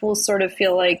people sort of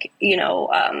feel like,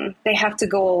 they have to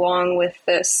go along with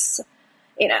this,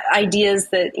 ideas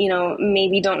that,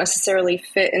 maybe don't necessarily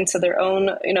fit into their own,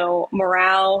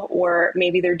 morale, or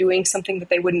maybe they're doing something that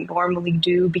they wouldn't normally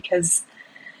do because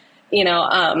they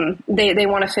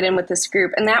want to fit in with this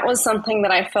group. And that was something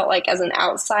that I felt like as an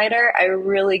outsider, I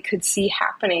really could see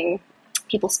happening.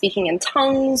 People speaking in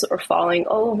tongues or falling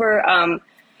over. And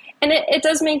it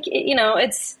does make,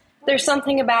 there's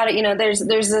something about it,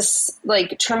 there's this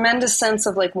like tremendous sense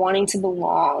of like wanting to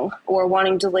belong or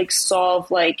wanting to like solve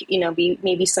like,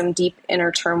 maybe some deep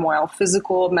inner turmoil,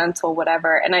 physical, mental,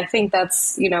 whatever. And I think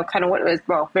that's, kind of what it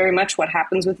was, very much what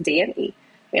happens with Danny,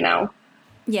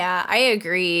 Yeah, I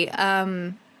agree.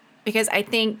 Because I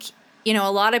think,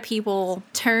 a lot of people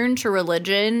turn to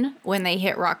religion when they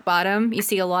hit rock bottom. You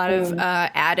see a lot of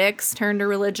addicts turn to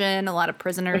religion, a lot of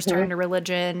prisoners turn to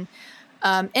religion,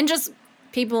 and just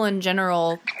people in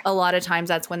general. A lot of times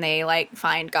that's when they like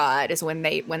find God, is when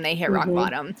they hit rock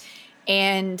bottom.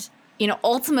 And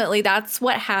ultimately that's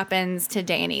what happens to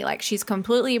Danny. Like, she's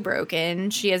completely broken.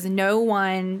 She has no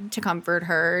one to comfort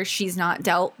her. She's not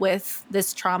dealt with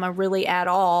this trauma really at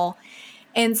all.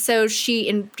 And so she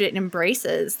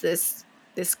embraces this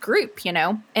group, and,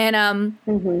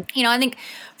 I think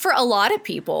for a lot of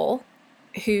people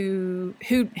who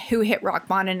hit rock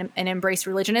bottom and embrace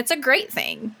religion, it's a great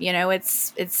thing.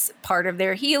 It's part of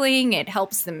their healing. It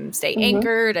helps them stay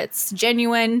anchored. It's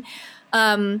genuine.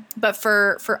 But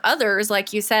for others,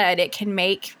 like you said, it can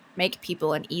make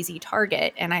people an easy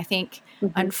target. And I think,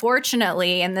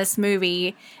 unfortunately, in this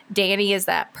movie, Danny is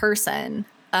that person.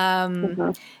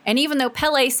 And even though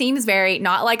Pele seems very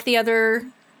not like the other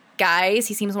guys,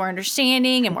 he seems more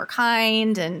understanding and more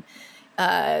kind. And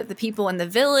the people in the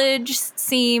village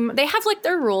they have like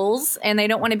their rules and they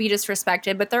don't want to be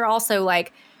disrespected, but they're also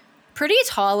like pretty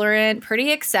tolerant,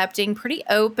 pretty accepting, pretty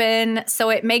open. So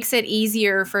it makes it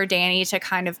easier for Danny to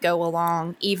kind of go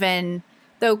along, even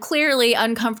though clearly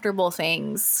uncomfortable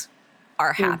things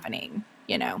are happening,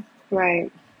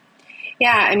 Right.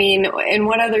 Yeah. I mean, in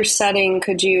what other setting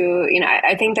could you,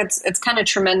 I think it's kind of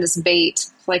tremendous bait.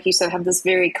 Like you said, have this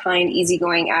very kind,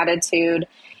 easygoing attitude.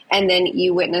 And then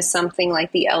you witness something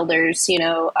like the elders,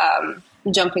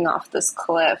 jumping off this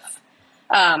cliff.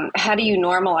 How do you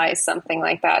normalize something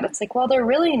like that? It's like, well, they're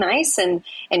really nice and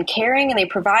caring and they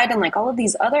provide and like all of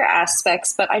these other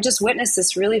aspects, but I just witnessed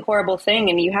this really horrible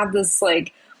thing. And you have this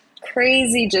like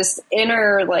crazy, just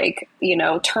inner, like,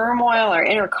 turmoil or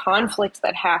inner conflict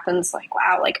that happens. Like,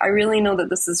 wow, like I really know that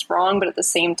this is wrong, but at the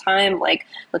same time, like,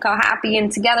 look how happy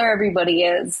and together everybody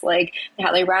is, like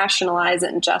how they rationalize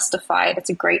it and justify it.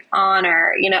 It's a great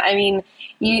honor. I mean,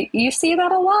 you see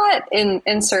that a lot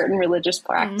in certain religious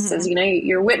practices.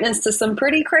 You're witness to some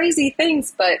pretty crazy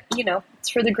things, but it's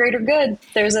for the greater good.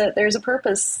 There's a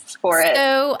purpose for it.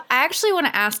 So I actually want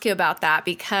to ask you about that,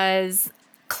 because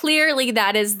clearly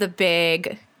that is the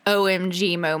big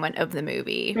OMG moment of the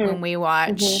movie when we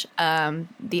watch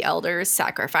the elders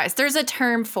sacrifice. There's a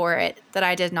term for it that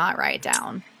I did not write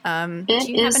down. Do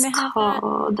you happen to have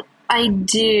called, that? I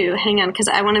do. Hang on, because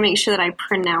I want to make sure that I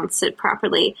pronounce it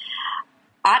properly.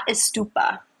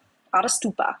 Astupa.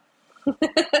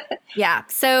 Yeah.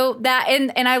 So that,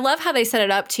 and I love how they set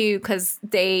it up too, because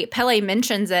Pele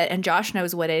mentions it and Josh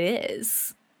knows what it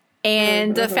is.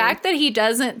 And the fact that he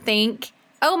doesn't think,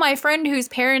 oh, my friend whose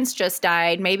parents just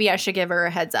died, maybe I should give her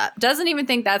a heads up. Doesn't even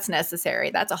think that's necessary.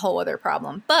 That's a whole other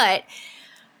problem. But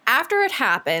after it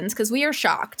happens, because we are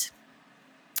shocked,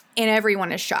 and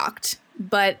everyone is shocked,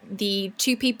 but the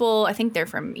two people, I think they're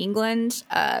from England,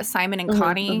 Simon and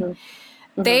Connie,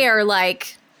 they are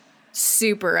like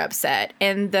super upset.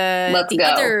 And the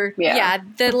other,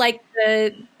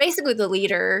 basically the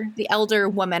leader, the elder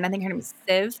woman, I think her name is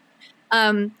Siv.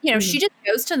 She just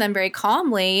goes to them very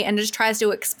calmly and just tries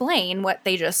to explain what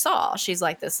they just saw. She's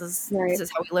like, this is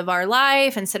how we live our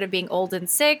life. Instead of being old and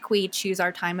sick, we choose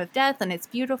our time of death, and it's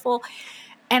beautiful.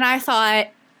 And I thought,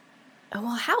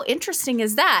 well, how interesting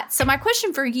is that? So my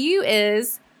question for you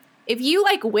is, if you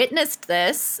like witnessed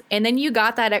this and then you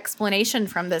got that explanation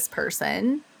from this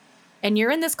person, and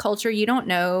you're in this culture, you don't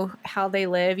know how they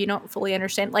live, you don't fully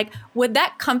understand. Like, would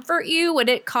that comfort you? Would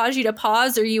it cause you to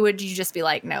pause, or would you just be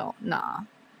like, no, nah?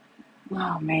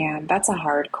 Oh man, that's a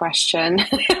hard question.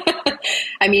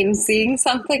 I mean, seeing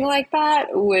something like that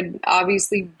would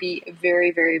obviously be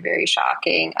very, very, very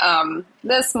shocking.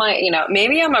 This might,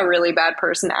 maybe I'm a really bad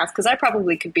person to ask, because I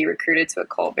probably could be recruited to a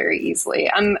cult very easily.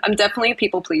 I'm definitely a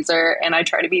people pleaser, and I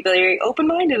try to be very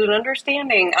open-minded and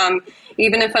understanding.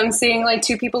 Even if I'm seeing like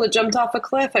two people that jumped off a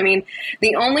cliff, I mean,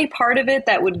 the only part of it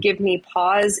that would give me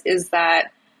pause is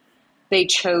that they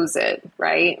chose it,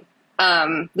 right?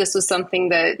 This was something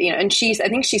that, and I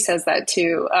think she says that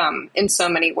too, in so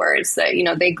many words, that,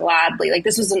 they gladly, like,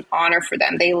 this was an honor for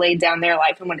them. They laid down their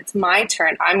life. And when it's my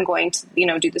turn, I'm going to,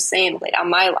 do the same, lay down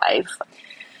my life.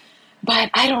 But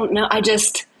I don't know.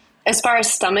 As far as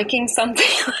stomaching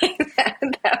something like that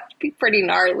would be pretty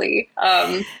gnarly.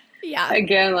 Yeah.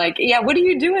 Again, what do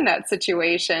you do in that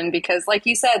situation? Because like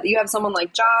you said, you have someone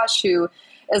like Josh who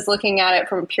is looking at it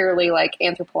from a purely like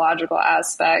anthropological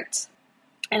aspect.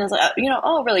 And it's like,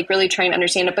 really, really trying to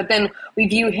understand it. But then we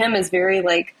view him as very,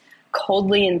 like,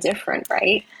 coldly indifferent,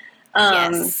 right?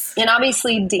 Yes. And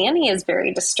obviously Danny is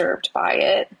very disturbed by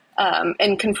it,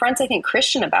 and confronts, I think,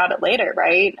 Christian about it later,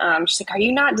 right? She's like, are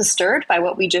you not disturbed by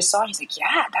what we just saw? He's like,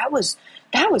 yeah, that was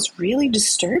really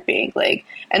disturbing. Like,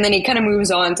 and then he kind of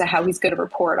moves on to how he's going to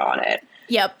report on it.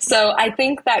 Yep. So I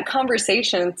think that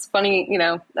conversation, it's funny,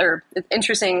 or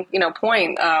interesting,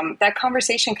 point. That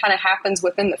conversation kind of happens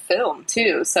within the film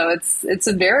too. So it's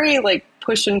a very like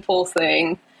push and pull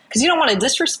thing, because you don't want to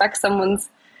disrespect someone's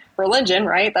religion,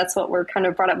 right? That's what we're kind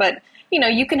of brought up. But,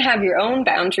 you can have your own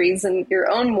boundaries and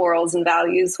your own morals and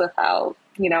values without,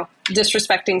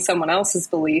 disrespecting someone else's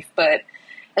belief. But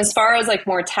as far as like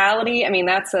mortality, I mean,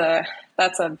 that's a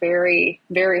very,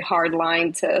 very hard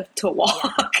line to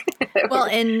walk. Well,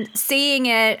 and seeing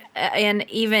it, and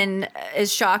even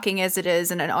as shocking as it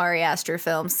is in an Ari Aster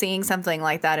film, seeing something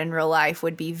like that in real life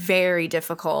would be very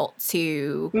difficult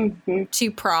to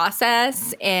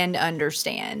process and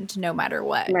understand, no matter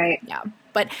what. Right. Yeah.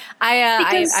 But I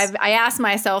asked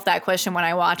myself that question when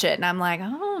I watch it, and I'm like,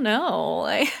 oh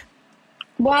no.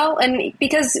 Well, and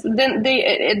because then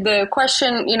the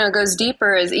question, goes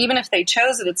deeper, is even if they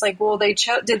chose it, it's like, well,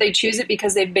 did they choose it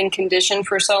because they've been conditioned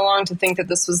for so long to think that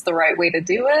this was the right way to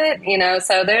do it?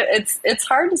 So it's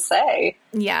hard to say.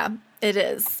 Yeah, it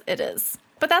is. It is.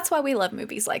 But that's why we love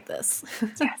movies like this.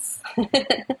 Yes.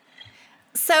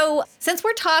 So since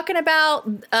we're talking about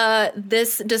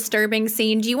this disturbing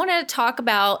scene, do you want to talk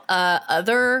about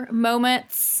other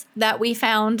moments that we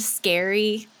found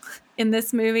scary in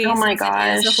this movie? Oh my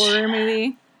gosh. It is a horror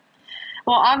movie.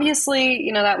 Well,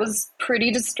 obviously, that was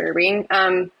pretty disturbing,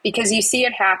 because you see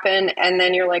it happen and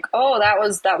then you're like, oh, that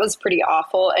was pretty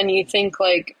awful. And you think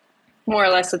like more or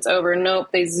less it's over. Nope.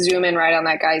 They zoom in right on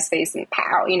that guy's face and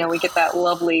pow, we get that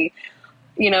lovely,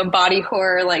 body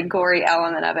horror, like gory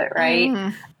element of it. Right.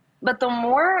 Mm. But the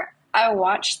more I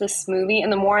watch this movie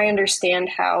and the more I understand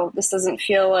how this doesn't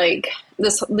feel like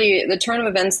the turn of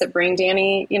events that bring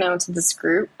Danny, to this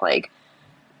group, like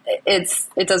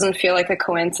it doesn't feel like a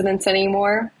coincidence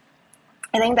anymore.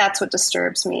 I think that's what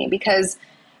disturbs me, because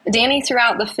Danny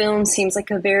throughout the film seems like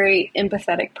a very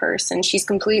empathetic person. She's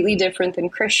completely different than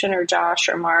Christian or Josh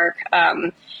or Mark.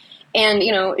 And,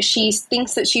 she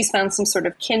thinks that she's found some sort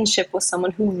of kinship with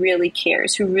someone who really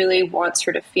cares, who really wants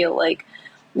her to feel like,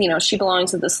 she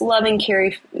belongs to this loving,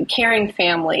 caring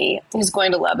family who's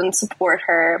going to love and support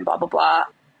her, blah, blah, blah.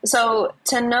 So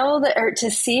to know that, or to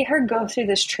see her go through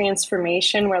this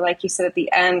transformation where, like you said at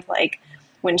the end, like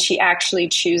when she actually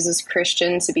chooses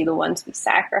Christian to be the one to be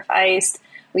sacrificed,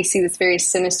 we see this very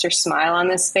sinister smile on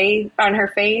her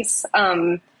face.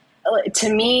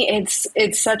 To me,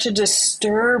 it's such a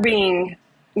disturbing,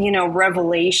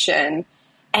 revelation.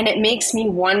 And it makes me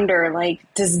wonder, like,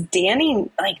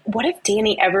 what if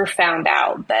Danny ever found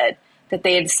out that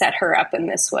they had set her up in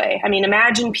this way? I mean,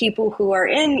 imagine people who are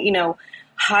in,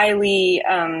 highly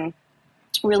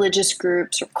religious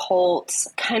groups or cults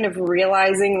kind of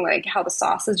realizing, like, how the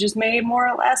sausage is made, more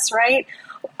or less, right?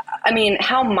 I mean,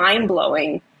 how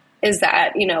mind-blowing is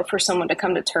that, for someone to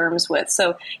come to terms with?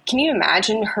 So can you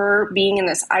imagine her being in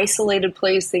this isolated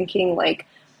place thinking, like,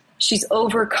 she's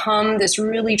overcome this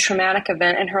really traumatic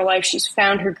event in her life. She's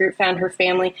found her group, found her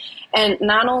family. And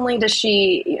not only would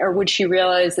she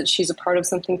realize that she's a part of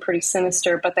something pretty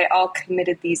sinister, but they all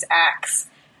committed these acts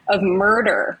of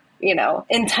murder,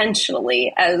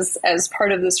 intentionally as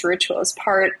part of this ritual, as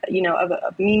part, of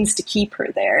a means to keep her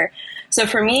there. So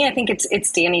for me, I think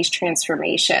it's Danny's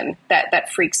transformation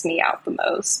that freaks me out the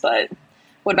most. But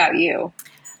what about you?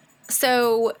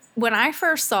 So when I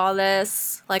first saw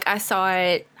this, like I saw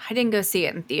it, I didn't go see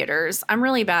it in theaters. I'm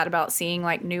really bad about seeing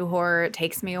like new horror. It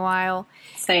takes me a while.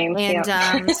 Same. And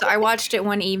yeah. So I watched it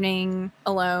one evening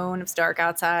alone. It was dark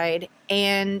outside.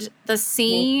 And the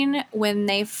scene when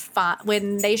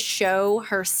they show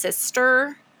her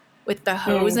sister with the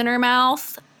hose in her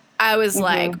mouth, I was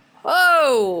like,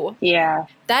 whoa. Yeah.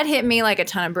 That hit me like a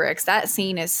ton of bricks. That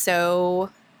scene is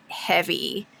so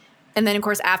heavy. And then, of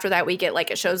course, after that, we get,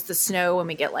 like, it shows the snow and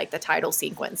we get, like, the title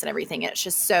sequence and everything. And it's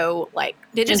just so, like...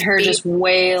 just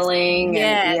wailing.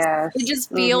 Yes. Yes. It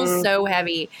just feels so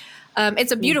heavy.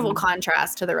 It's a beautiful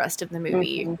contrast to the rest of the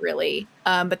movie, really.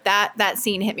 But that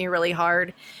scene hit me really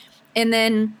hard. And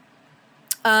then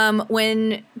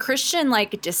when Christian,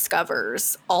 like,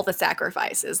 discovers all the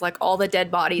sacrifices, like, all the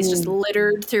dead bodies just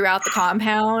littered throughout the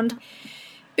compound...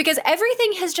 Because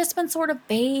everything has just been sort of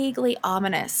vaguely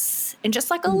ominous and just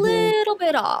like a little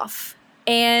bit off.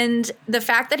 And the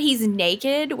fact that he's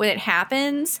naked when it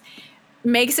happens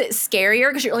makes it scarier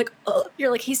because you're like, oh,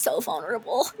 he's so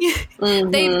vulnerable.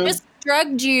 They've just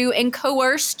drugged you and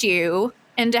coerced you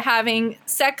into having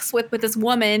sex with this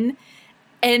woman.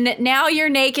 And now you're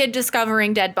naked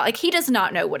discovering dead bodies. Like, he does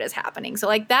not know what is happening. So,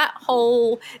 like, that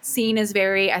whole scene is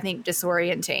very, I think,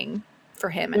 disorienting for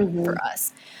him and for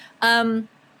us.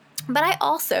 But I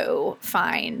also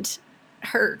find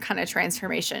her kind of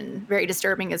transformation very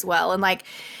disturbing as well. And, like,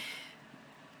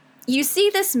 you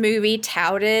see this movie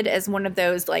touted as one of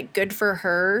those, like, good for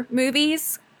her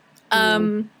movies,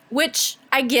 which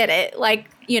I get it. Like,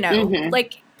 you know,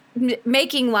 like,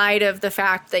 making light of the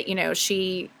fact that, you know,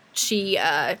 she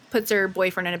puts her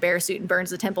boyfriend in a bear suit and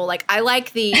burns the temple. Like, I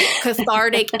like the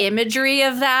cathartic imagery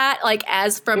of that, like,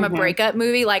 as from a breakup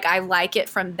movie. Like, I like it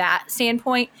from that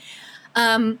standpoint.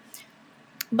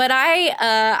 But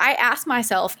I asked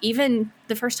myself, even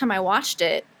the first time I watched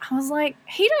it, I was like,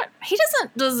 he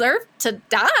doesn't deserve to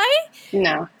die.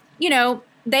 No. You know,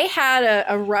 they had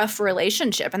a rough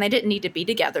relationship and they didn't need to be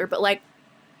together. But, like,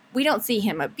 we don't see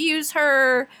him abuse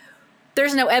her.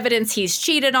 There's no evidence he's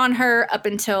cheated on her up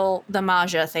until the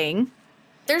Maja thing.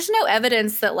 There's no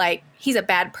evidence that, like, he's a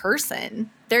bad person.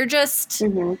 They're just,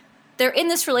 they're in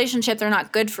this relationship. They're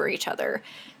not good for each other.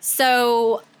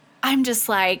 So I'm just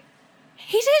like,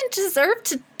 he didn't deserve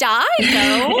to die,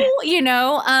 though, you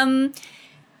know?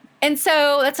 And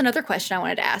so that's another question I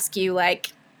wanted to ask you,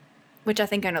 like, which I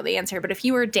think I know the answer, but if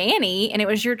you were Danny and it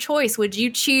was your choice, would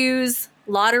you choose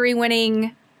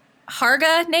lottery-winning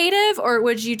Harga native or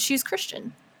would you choose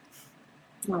Christian?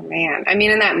 Oh, man. I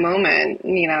mean, in that moment,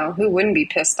 you know, who wouldn't be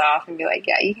pissed off and be like,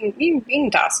 yeah, you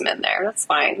can toss him in there. That's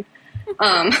fine.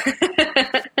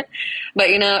 But,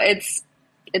 you know, it's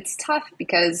tough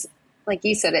because, like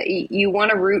you said, you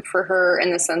want to root for her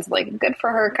in the sense of, like, good for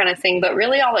her kind of thing. But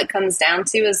really all it comes down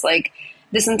to is, like,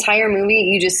 this entire movie,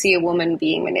 you just see a woman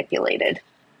being manipulated.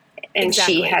 And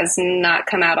she has not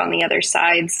come out on the other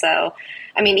side. So,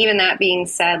 I mean, even that being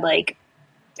said, like,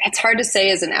 it's hard to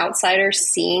say as an outsider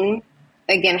seeing,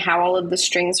 again, how all of the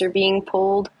strings are being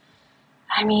pulled.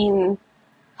 I mean,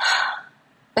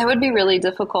 that would be really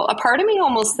difficult. A part of me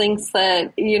almost thinks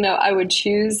that, you know, I would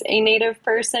choose a native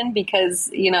person because,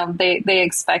 you know, they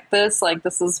expect this. Like,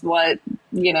 this is what,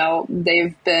 you know,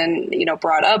 they've been, you know,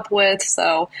 brought up with.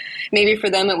 So maybe for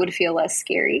them it would feel less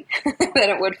scary than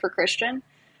it would for Christian.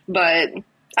 But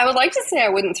I would like to say I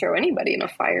wouldn't throw anybody in a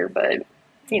fire, but,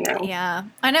 you know. Yeah,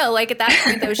 I know. Like, at that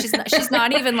point, though, she's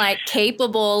not even, like,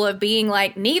 capable of being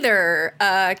like, neither.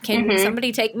 Can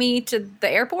somebody take me to the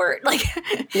airport? Like,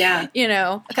 yeah, you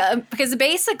know, because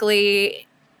basically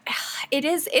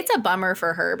it's a bummer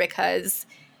for her because,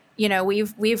 you know,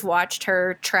 we've watched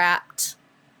her trapped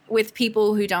with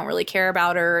people who don't really care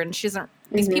about her, and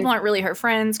these people aren't really her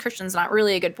friends. Christian's not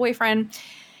really a good boyfriend.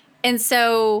 And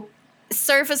so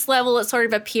surface level, it sort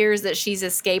of appears that she's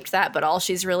escaped that, but all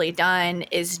she's really done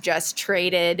is just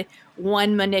traded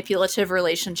one manipulative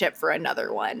relationship for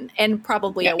another one, and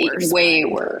probably a worse way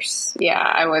one. Worse. Yeah,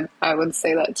 I would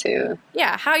say that too.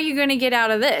 Yeah, how are you going to get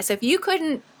out of this? If you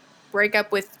couldn't break up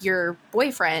with your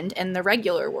boyfriend in the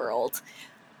regular world,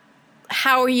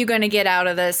 how are you going to get out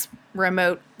of this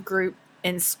remote group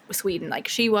in Sweden? Like,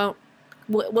 she won't.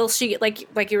 Will she,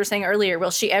 like you were saying earlier,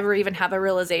 will she ever even have a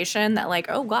realization that, like,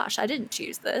 oh gosh, I didn't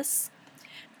choose this?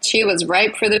 She was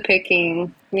ripe for the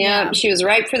picking. Yeah, she was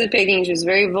ripe for the picking. She was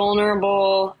very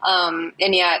vulnerable.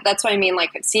 And yeah, that's what I mean.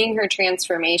 Like, seeing her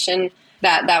transformation,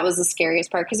 that was the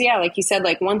scariest part. Because yeah, like you said,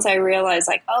 like, once I realized,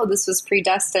 like, oh, this was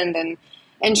predestined,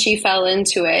 and she fell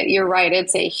into it. You're right.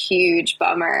 It's a huge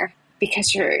bummer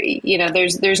because you know,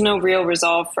 there's no real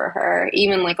resolve for her,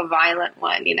 even like a violent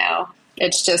one, you know.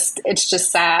 it's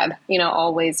just sad,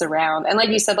 always around. And like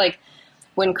you said, like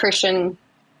when Christian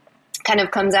kind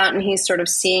of comes out and he's sort of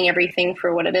seeing everything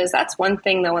for what it is. That's one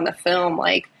thing though in the film,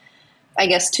 like, I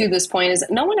guess to this point, is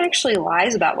that no one actually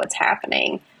lies about what's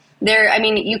happening there. I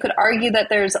mean, you could argue that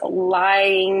there's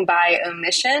lying by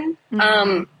omission.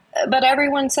 But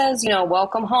everyone says,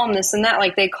 welcome home, this and that.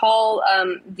 Like they call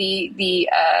the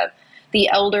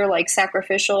elder like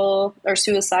sacrificial or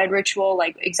suicide ritual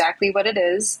like exactly what it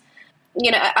is.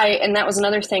 And that was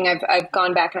another thing I've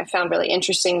gone back and I found really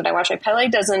interesting that I watched. Pele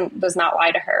does not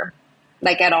lie to her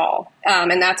like at all,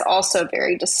 and that's also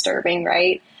very disturbing,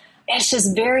 right? It's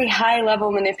just very high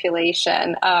level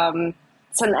manipulation. And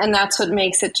that's what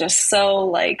makes it just so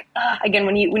like, again,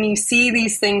 when you see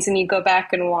these things and you go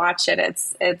back and watch it,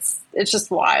 it's just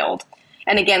wild.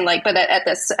 And again, like, but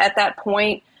at that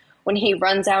point when he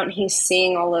runs out and he's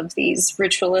seeing all of these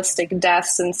ritualistic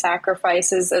deaths and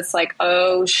sacrifices, it's like,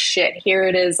 oh shit, here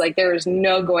it is. Like there is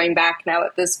no going back now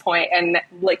at this point. And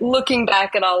like looking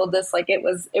back at all of this, like it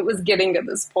was getting to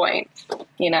this point,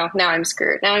 now I'm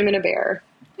screwed. Now I'm in a bear.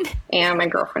 And my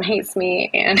girlfriend hates me,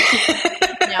 and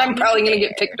I'm probably going to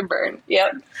get picked to burn.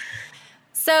 Yep.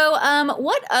 So,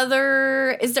 what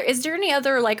other is there any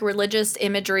other like religious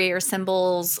imagery or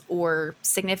symbols or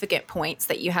significant points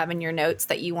that you have in your notes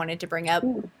that you wanted to bring up?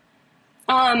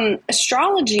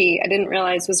 Astrology, I didn't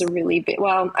realize was a really big.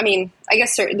 Well, I mean, I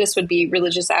guess this would be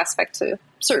religious aspect to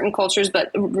certain cultures,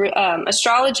 but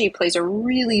astrology plays a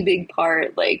really big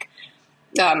part. Like.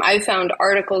 I found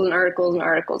articles and articles and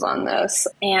articles on this,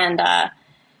 and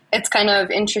it's kind of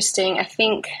interesting. I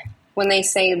think when they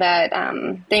say that,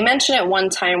 they mention it one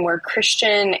time where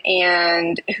Christian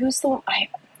and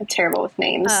I'm terrible with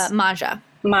names. Maja,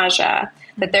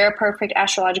 that they're a perfect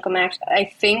astrological match. I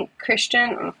think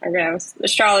Christian,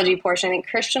 astrology portion, I think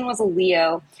Christian was a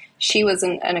Leo. She was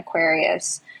an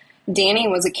Aquarius. Danny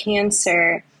was a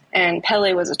Cancer. And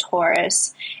Pele was a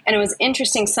Taurus. And it was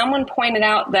interesting. Someone pointed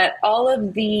out that all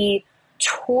of the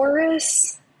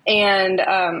Taurus and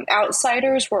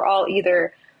outsiders were all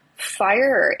either fire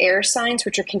or air signs,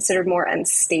 which are considered more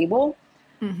unstable,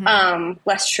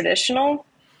 less traditional.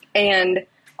 And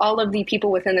all of the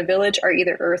people within the village are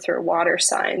either earth or water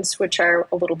signs, which are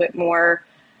a little bit more,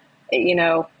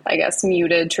 I guess,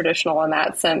 muted, traditional in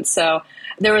that sense. So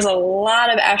there was a lot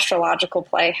of astrological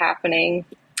play happening.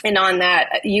 And on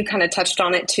that, you kind of touched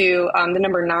on it too. The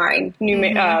number 9,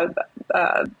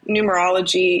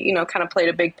 numerology, kind of played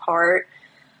a big part.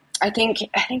 I think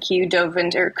you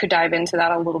could dive into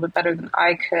that a little bit better than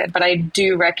I could, but I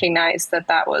do recognize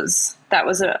that was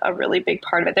a really big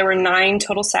part of it. There were 9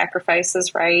 total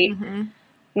sacrifices, right?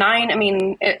 9. I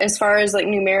mean, as far as like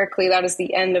numerically, that is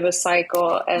the end of a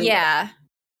cycle. And yeah.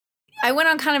 I went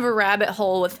on kind of a rabbit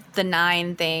hole with the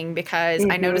 9 thing because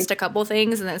I noticed a couple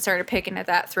things and then started picking at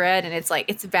that thread, and it's like,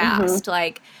 it's vast.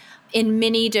 Like in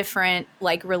many different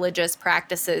like religious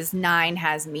practices, 9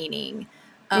 has meaning.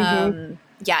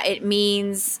 Yeah, it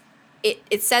means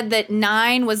it said that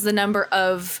 9 was the number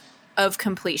of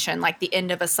completion, like the end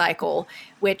of a cycle,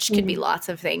 which could be lots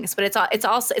of things, but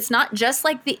it's not just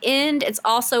like the end. It's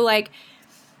also like,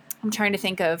 I'm trying to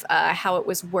think of how it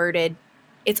was worded.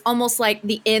 It's almost like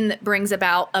the end that brings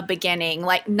about a beginning,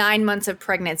 like 9 months of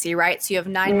pregnancy, right? So you have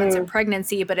 9 months of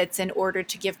pregnancy, but it's in order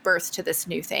to give birth to this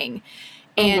new thing.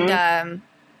 And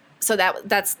so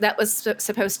that was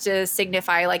supposed to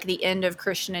signify like the end of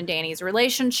Christian and Danny's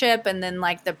relationship, and then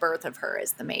like the birth of her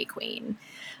as the May Queen.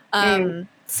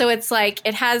 So it's like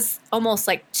it has almost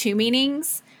like 2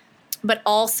 meanings, but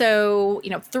also,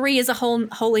 3 is a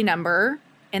holy number.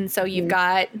 And so you've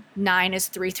got 9 is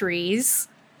 3 threes,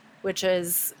 which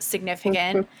is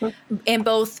significant. In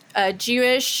both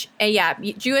Jewish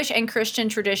and Christian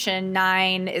tradition,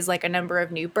 9 is like a number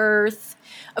of new birth.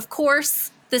 Of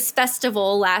course, this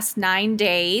festival lasts 9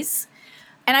 days.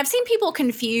 And I've seen people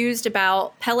confused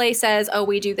about, Pele says, oh,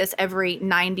 we do this every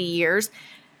 90 years.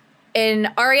 And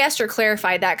Aster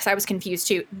clarified that because I was confused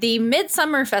too. The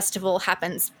Midsommar festival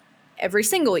happens every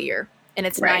single year, and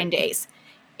it's 9 days.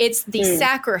 It's the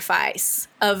sacrifice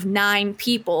of 9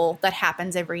 people that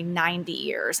happens every 90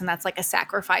 years, and that's like a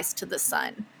sacrifice to the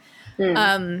sun.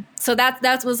 So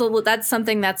that's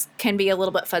something that can be a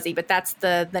little bit fuzzy, but that's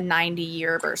the 90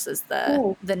 year versus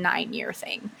the 9 year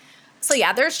thing. So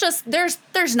yeah, there's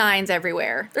 9s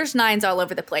everywhere. There's 9s all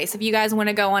over the place. If you guys want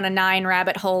to go on a 9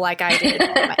 rabbit hole like I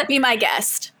did, be my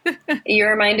guest. You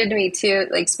reminded me too,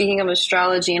 like speaking of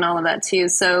astrology and all of that too.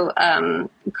 So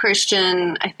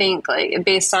Christian, I think like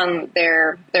based on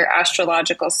their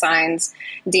astrological signs,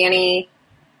 Danny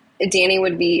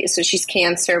would be, so she's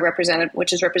Cancer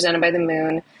which is represented by the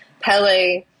moon.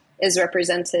 Pele is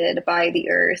represented by the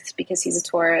earth because he's a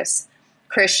Taurus.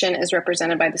 Christian is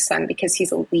represented by the sun because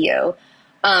he's a Leo.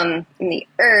 And the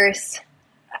earth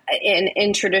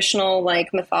in traditional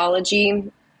like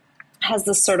mythology has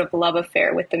this sort of love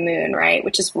affair with the moon, right?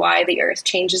 Which is why the earth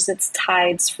changes its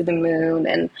tides for the moon,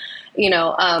 and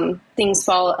things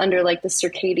fall under like the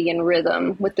circadian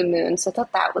rhythm with the moon. So I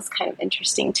thought that was kind of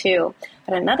interesting too.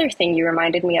 But another thing you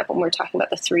reminded me of when we were talking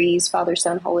about the threes, Father,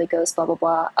 Son, Holy Ghost, blah, blah,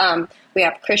 blah. We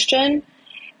have Christian.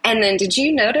 And then did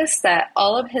you notice that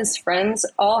all of his friends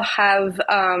all have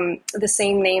the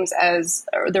same names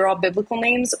or they're all biblical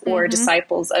names or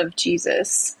disciples of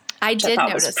Jesus? I did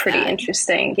notice was pretty that.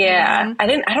 Interesting. Yeah. I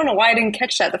don't know why I didn't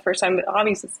catch that the first time, but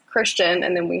obviously it's Christian.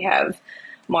 And then we have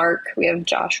Mark, we have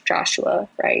Joshua,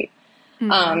 right?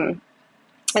 And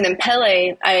then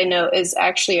Pele, I know, is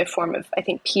actually a form of, I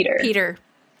think, Peter. Peter.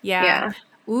 Yeah.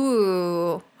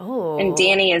 Ooh. Oh. And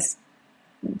Danny is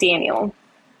Daniel.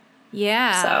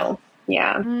 Yeah. So,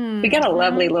 yeah. We got a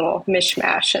lovely little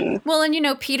mishmash. And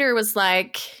Peter's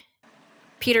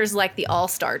like the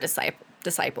all-star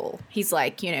disciple. He's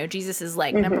like, Jesus is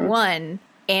like number one.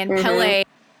 And Pele,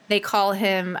 they tell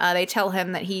him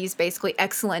that he's basically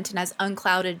excellent and has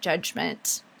unclouded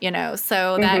judgment,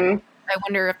 so that I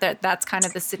wonder if that's kind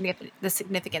of the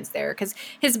significance there, because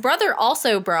his brother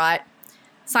also brought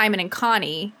Simon and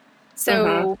Connie.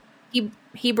 So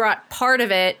he brought part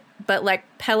of it, but like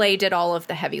Pele did all of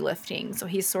the heavy lifting. So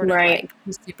he's sort of like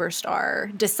the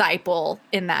superstar disciple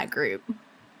in that group.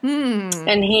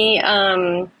 And he,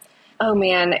 oh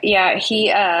man, yeah,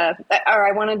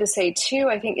 I wanted to say too,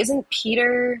 I think, isn't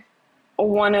Peter I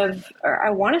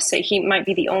want to say he might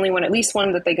be the only one, at least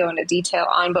one that they go into detail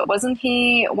on, but wasn't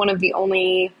he one of the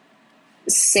only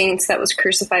saints that was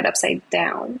crucified upside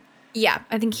down? Yeah,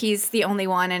 I think he's the only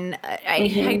one. And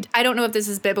I don't know if this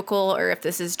is biblical or if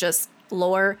this is just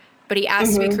lore, but he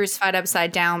asked to be crucified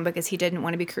upside down because he didn't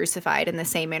want to be crucified in the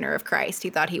same manner of Christ. He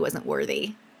thought he wasn't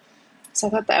worthy. So I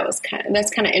thought that's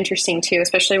kind of interesting too,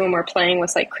 especially when we're playing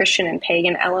with like Christian and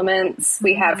pagan elements.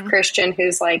 We have Christian,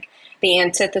 who's like the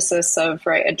antithesis of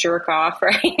a jerk off,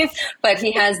 right? But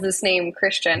he has this name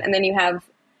Christian, and then you have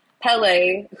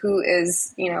Pele, who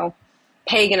is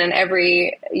pagan in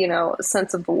every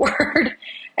sense of the word,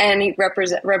 and he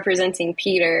representing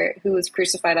Peter, who was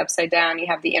crucified upside down. You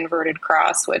have the inverted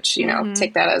cross, which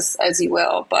take that as you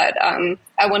will. But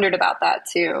I wondered about that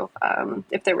too,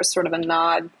 if there was sort of a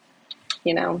nod,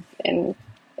 in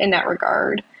that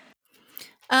regard.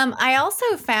 I also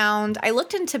I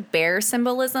looked into bear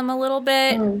symbolism a little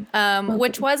bit,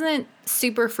 which wasn't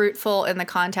super fruitful in the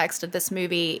context of this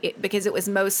movie because it was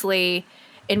mostly,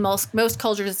 in most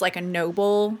cultures, like a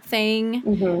noble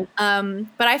thing.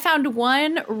 But I found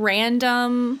one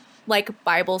random like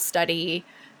Bible study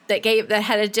that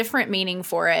had a different meaning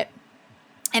for it.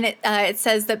 And it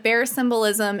says that bear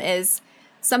symbolism is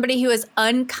somebody who is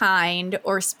unkind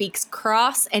or speaks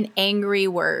cross and angry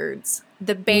words.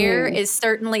 The bear is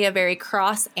certainly a very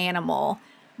cross animal.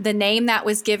 The name that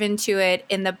was given to it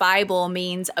in the Bible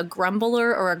means a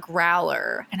grumbler or a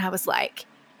growler. And I was like,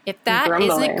 if that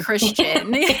isn't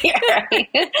Christian, and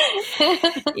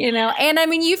I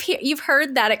mean, you've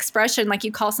heard that expression, like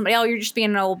you call somebody, oh, you're just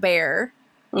being an old bear.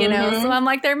 So I'm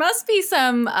like, there must be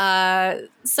some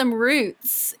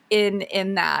roots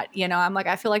in that, I'm like,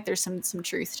 I feel like there's some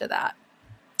truth to that.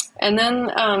 And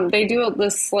then they do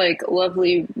this like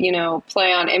lovely,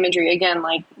 play on imagery again,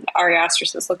 like Ari Aster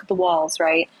says, look at the walls,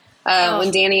 right?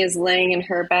 When Danny is laying in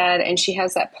her bed and she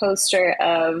has that poster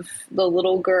of the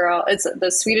little girl, it's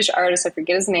the Swedish artist, I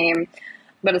forget his name,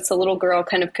 but it's a little girl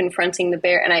kind of confronting the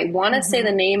bear. And I want to say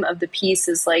the name of the piece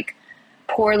is like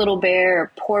Poor Little Bear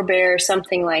or Poor Bear,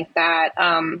 something like that.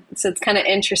 So it's kind of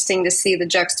interesting to see the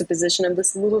juxtaposition of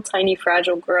this little tiny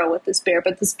fragile girl with this bear,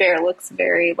 but this bear looks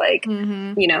very like,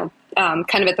 kind of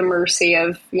at the mercy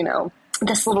of,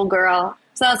 this little girl.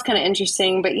 So that was kind of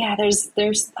interesting, but yeah, there's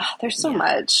so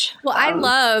much. Well, I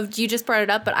loved, you just brought it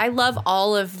up, but I love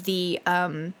all of the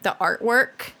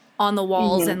artwork on the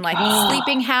walls and like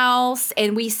Sleeping House,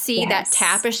 and we see that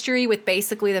tapestry with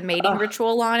basically the mating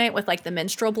ritual on it with like the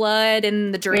menstrual blood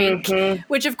and the drink,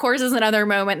 which of course is another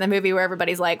moment in the movie where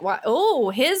everybody's like, "What?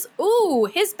 His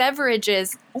beverage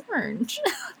is orange."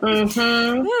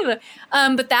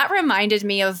 But that reminded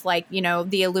me of like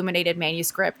the illuminated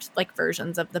manuscript like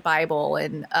versions of the Bible,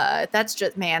 and that's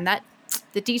just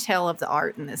the detail of the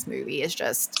art in this movie is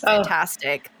just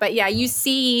fantastic. But yeah, you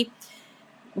see.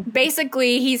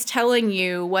 Basically, he's telling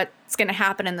you what's going to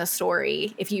happen in the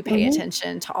story if you pay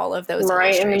attention to all of those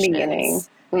illustrations. In the beginning.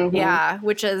 Yeah,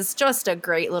 which is just a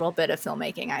great little bit of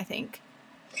filmmaking, I think.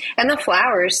 And the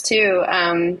flowers too.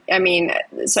 I mean,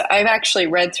 so I've actually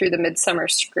read through the Midsommar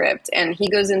script, and he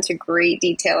goes into great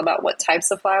detail about what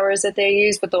types of flowers that they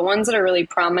use, but the ones that are really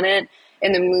prominent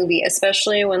in the movie,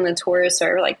 especially when the tourists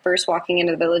are like first walking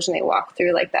into the village and they walk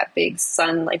through like that big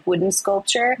sun, like wooden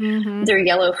sculpture, they're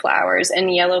yellow flowers,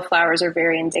 and yellow flowers are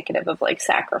very indicative of like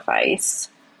sacrifice.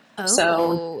 Oh,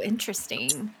 so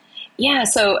interesting. Yeah.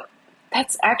 So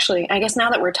that's actually, I guess now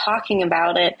that we're talking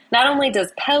about it, not only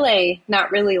does Pele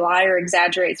not really lie or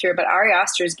exaggerate through it, but Ari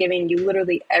Aster is giving you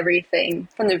literally everything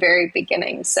from the very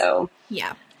beginning. So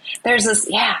yeah, there's this,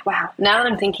 wow. Now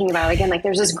that I'm thinking about it again, like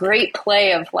there's this great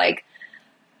play of like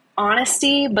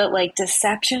honesty, but like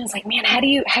deception. It's like, man, how do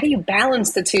you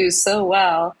balance the two so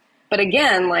well? But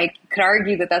again, like you could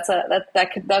argue that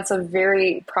that's a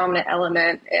very prominent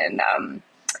element in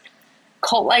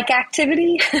cult-like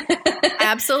activity.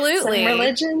 Absolutely. Some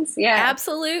religions. Yeah.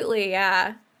 Absolutely.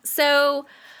 Yeah. So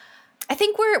I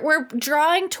think we're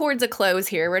drawing towards a close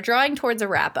here. We're drawing towards a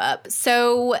wrap up.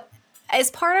 So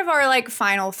as part of our like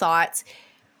final thoughts,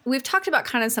 we've talked about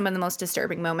kind of some of the most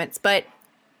disturbing moments, but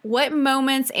what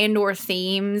moments and or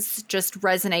themes just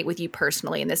resonate with you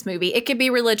personally in this movie? It could be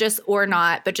religious or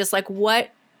not, but just like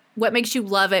what makes you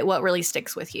love it? What really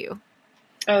sticks with you?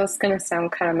 Oh, it's going to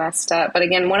sound kind of messed up. But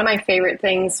again, one of my favorite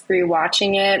things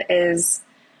rewatching it is,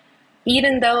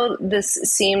 even though this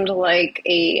seemed like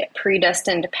a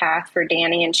predestined path for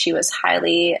Danny and she was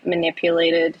highly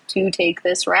manipulated to take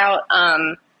this route,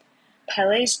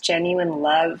 Pele's genuine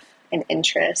love and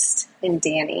interest in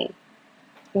Danny.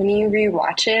 When you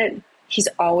rewatch it, he's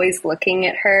always looking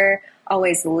at her,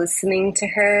 always listening to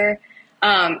her.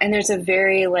 And there's a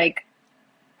very like,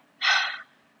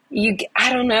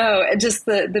 I don't know, just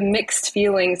the mixed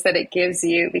feelings that it gives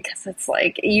you, because it's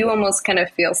like you almost kind of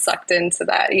feel sucked into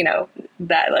that, you know,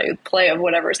 that like play of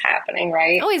whatever's happening,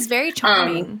 right? Oh, he's very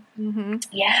charming.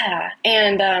 Yeah.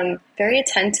 And very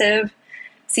attentive,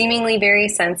 seemingly very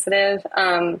sensitive.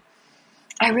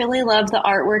 I really love the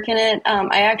artwork in it.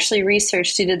 I actually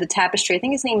researched who did the tapestry. I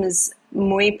think his name is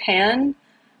Moy Pan,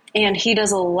 and he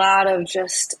does a lot of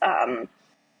just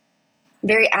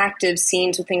very active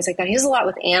scenes with things like that. He does a lot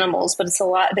with animals, but it's a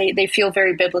lot. They feel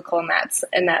very biblical in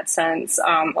that sense.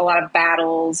 A lot of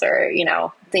battles or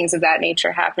things of that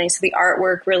nature happening. So the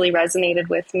artwork really resonated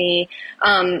with me.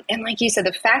 And like you said,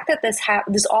 the fact that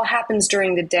this all happens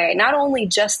during the day, not only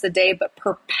just the day, but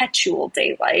perpetual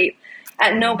daylight.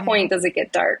 At no point does it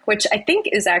get dark, which I think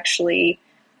is actually,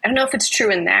 I don't know if it's true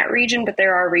in that region, but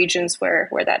there are regions where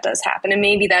that does happen. And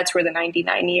maybe that's where the 90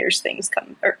 years things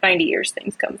come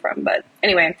from. But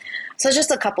anyway, so just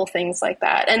a couple things like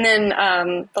that. And then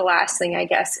the last thing, I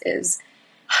guess, is,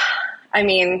 I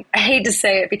mean, I hate to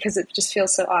say it because it just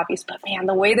feels so obvious, but man,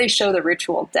 the way they show the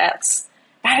ritual deaths,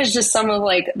 that is just some of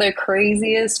like the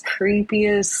craziest,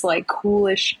 creepiest, like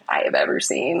coolest I have ever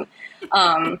seen.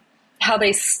 How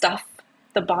they stuff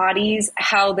the bodies,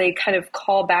 how they kind of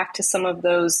call back to some of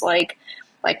those, like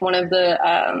one of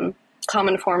the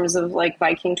common forms of like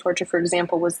Viking torture, for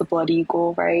example, was the blood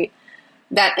eagle, right?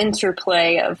 That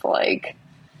interplay of like,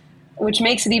 which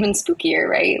makes it even spookier,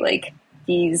 right? Like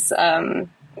these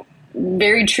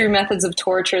very true methods of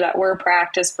torture that were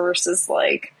practiced versus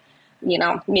like,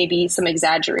 maybe some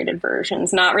exaggerated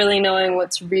versions, not really knowing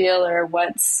what's real or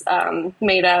what's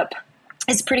made up.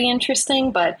 It's pretty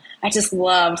interesting, but I just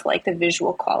loved like the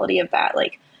visual quality of that.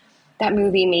 Like that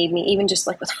movie made me, even just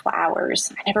like with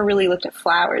flowers, I never really looked at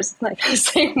flowers like the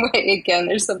same way again.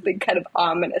 There's something kind of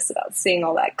ominous about seeing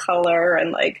all that color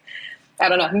and like, I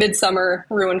don't know, Midsommar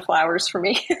ruined flowers for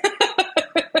me.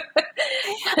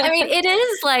 I mean, it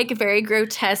is like very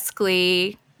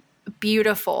grotesquely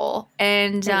beautiful.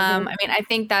 And I mean, I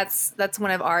think that's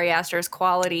one of Ari Aster's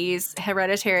qualities.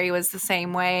 Hereditary was the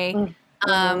same way.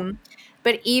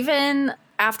 But even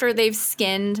after they've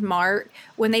skinned Mark,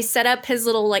 when they set up his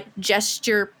little like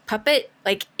gesture puppet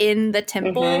like in the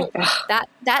temple,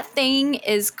 that thing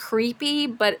is creepy,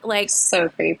 but like so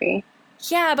creepy.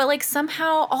 Yeah, but like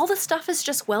somehow all the stuff is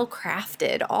just well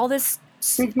crafted. All this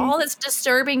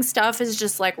disturbing stuff is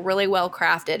just like really well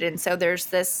crafted, and so there's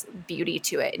this beauty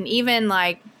to it. And even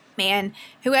like, man,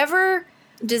 whoever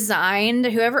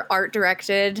art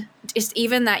directed, just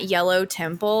even that yellow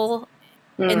temple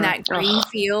in that green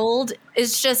field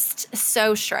is just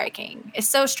so striking. It's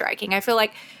so striking. I feel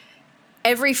like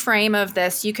every frame of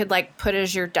this you could like put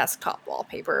as your desktop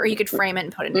wallpaper, or you could frame it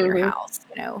and put it in your house.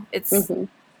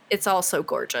 It's all so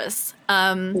gorgeous.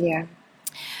 Yeah.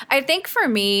 I think for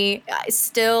me, I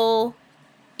still,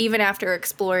 even after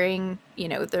exploring,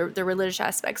 the religious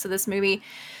aspects of this movie,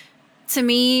 to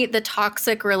me, the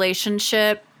toxic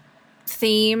relationship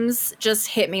themes just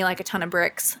hit me like a ton of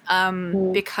bricks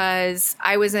because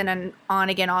I was in an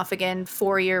on-again, off-again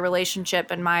 4-year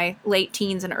relationship in my late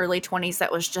teens and early 20s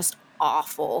that was just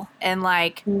awful. And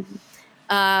like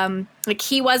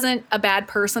he wasn't a bad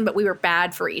person, but we were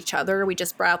bad for each other. We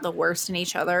just brought out the worst in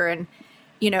each other. And,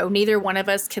 neither one of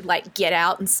us could like get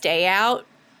out and stay out.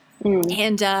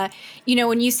 And,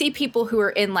 when you see people who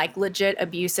are in like legit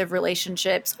abusive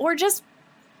relationships or just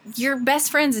your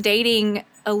best friend's dating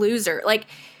a loser, like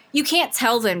you can't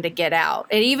tell them to get out.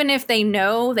 And even if they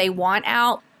know they want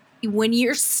out, when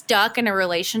you're stuck in a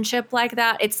relationship like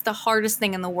that, it's the hardest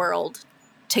thing in the world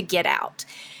to get out.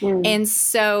 And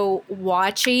so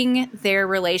watching their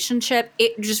relationship,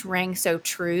 it just rang so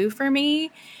true for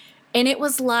me. And it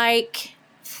was like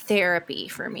therapy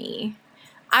for me.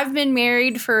 I've been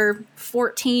married for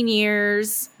 14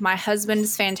 years. My husband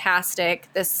is fantastic.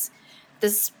 This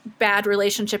bad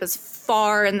relationship is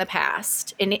far in the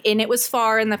past. And it was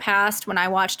far in the past when I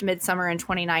watched Midsommar in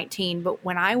 2019. But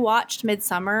when I watched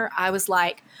Midsommar, I was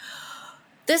like,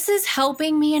 this is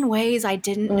helping me in ways I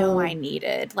didn't know I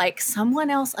needed. Like someone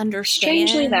else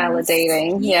understands. Strangely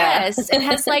validating. Yes. It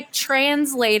has like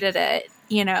translated it.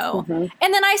 And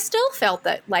then I still felt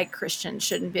that like Christians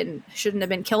shouldn't have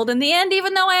been killed in the end,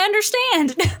 even though I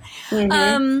understand.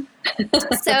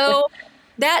 So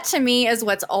that to me is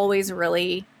what's always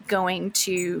really going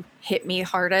to hit me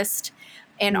hardest.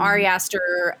 And Ari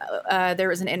Aster, there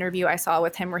was an interview I saw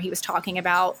with him where he was talking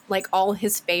about like all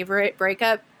his favorite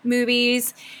breakup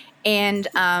movies. And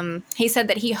he said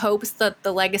that he hopes that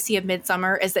the legacy of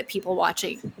Midsommar is that people watch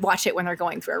it when they're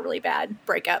going through a really bad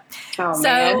breakup. Oh, so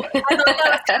man. I thought that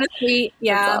was kind of sweet.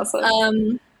 Yeah. That's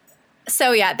awesome.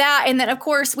 So yeah, that. And then of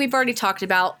course we've already talked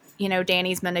about,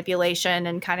 Danny's manipulation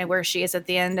and kind of where she is at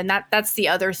the end. And that's the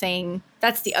other thing.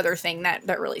 That's the other thing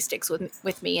that really sticks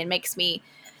with me and makes me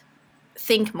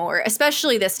think more,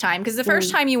 especially this time. Because the first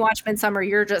time you watch Midsommar,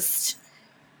 you're just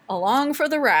along for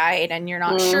the ride and you're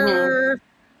not sure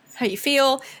how you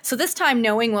feel. So this time,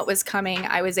 knowing what was coming,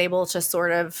 I was able to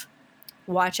sort of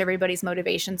watch everybody's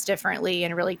motivations differently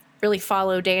and really, really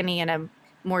follow Danny in a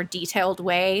more detailed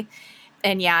way.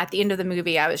 And yeah, at the end of the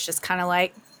movie, I was just kind of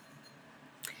like,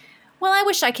 well, I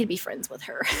wish I could be friends with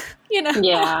her,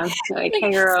 Yeah, like,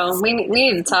 hey girl, we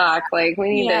need to talk. Like, we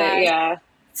need to,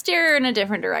 steer in a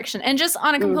different direction. And just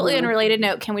on a completely unrelated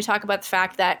note, can we talk about the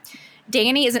fact that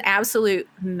Danny is an absolute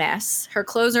mess. Her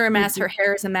clothes are a mess. Her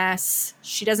hair is a mess.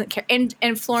 She doesn't care.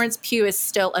 And Florence Pugh is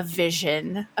still a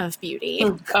vision of beauty.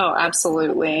 Oh,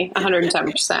 absolutely.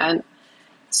 110%.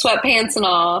 Sweatpants and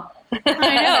all.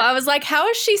 I know. I was like, how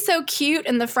is she so cute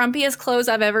in the frumpiest clothes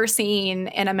I've ever seen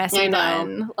in a messy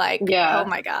bun? Like, oh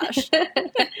my gosh. And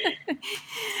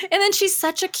then she's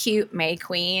such a cute May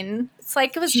Queen. It's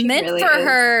like it was meant really for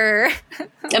her.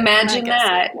 Imagine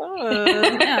that.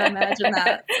 Yeah, imagine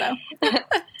that.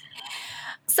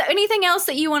 So anything else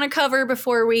that you want to cover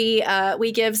before we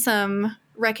give some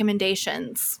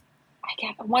recommendations?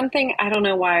 One thing, I don't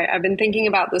know why, I've been thinking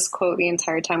about this quote the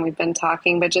entire time we've been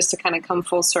talking, but just to kind of come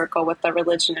full circle with the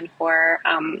religion and horror.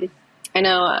 I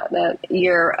know that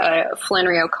you're a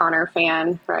Flannery O'Connor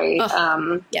fan, right?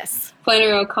 Yes.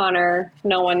 Flannery O'Connor,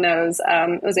 no one knows,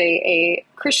 was a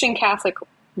Christian Catholic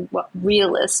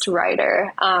realist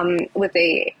writer with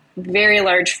a very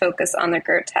large focus on the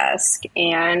grotesque.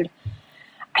 And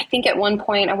I think at one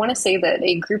point, I want to say that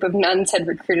a group of nuns had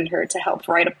recruited her to help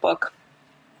write a book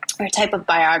or a type of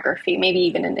biography, maybe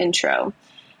even an intro.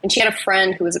 And she had a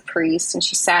friend who was a priest, and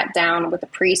she sat down with the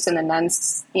priest and the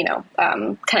nuns,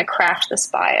 kind of craft this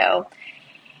bio.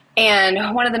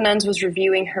 And one of the nuns was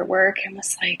reviewing her work and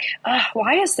was like,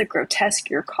 why is the grotesque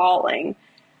your calling?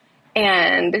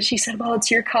 And she said, well,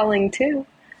 it's your calling too.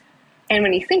 And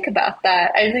when you think about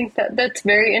that, I think that that's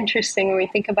very interesting when we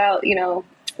think about,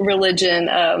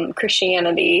 religion,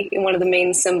 Christianity. One of the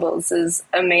main symbols is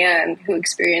a man who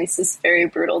experienced very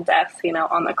brutal death,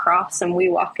 on the cross. And we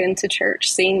walk into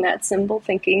church seeing that symbol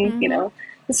thinking,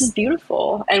 this is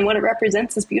beautiful. And what it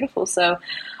represents is beautiful. So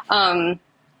I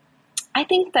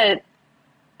think that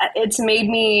it's made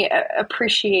me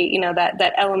appreciate,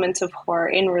 that element of horror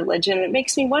in religion. It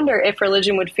makes me wonder if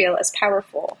religion would feel as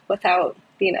powerful without,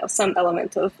 some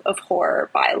element of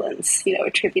horror, violence,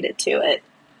 attributed to it.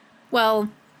 Well,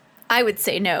 I would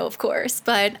say no, of course.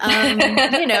 But,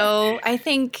 I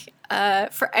think,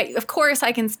 of course,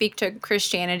 I can speak to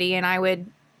Christianity, and I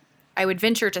would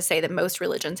venture to say that most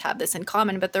religions have this in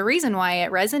common. But the reason why it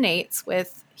resonates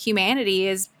with humanity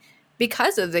is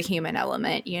because of the human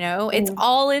element, it's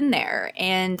all in there.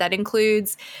 And that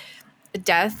includes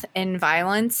death and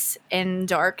violence and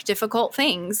dark, difficult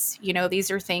things. You know, these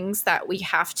are things that we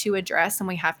have to address and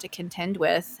we have to contend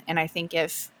with. And I think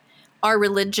if our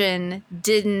religion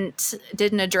didn't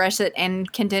address it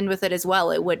and contend with it as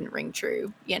well, it wouldn't ring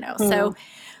true, you know. So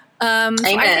I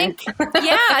think,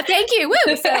 yeah, thank you.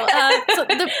 Woo. So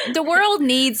the world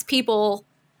needs people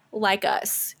like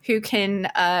us who can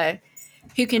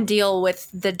deal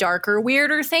with the darker,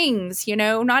 weirder things. You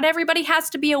know, not everybody has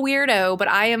to be a weirdo, but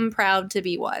I am proud to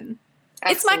be one.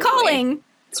 Absolutely. It's my calling.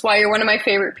 That's why you're one of my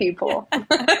favorite people.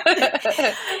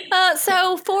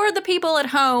 So for the people at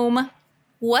home,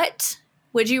 what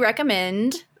would you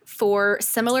recommend for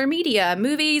similar media,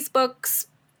 movies, books,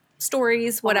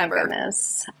 stories, whatever? Oh my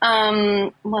goodness.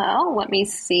 Well, let me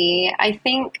see. I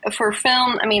think for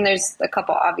film, I mean, there's a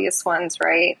couple obvious ones,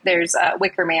 right? There's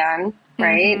Wicker Man,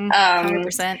 right?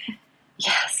 100%.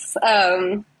 Yes.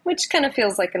 Which kind of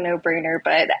feels like a no-brainer,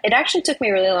 but it actually took me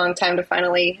a really long time to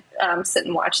finally sit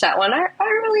and watch that one. I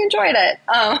really enjoyed it.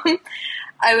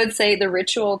 I would say The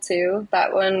Ritual too.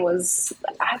 That one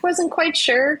I wasn't quite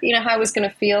sure, you know, how I was going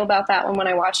to feel about that one when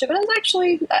I watched it, but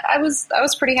I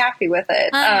was pretty happy with it.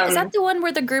 Is that the one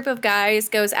where the group of guys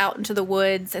goes out into the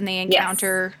woods and they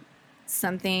encounter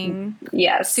something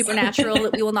supernatural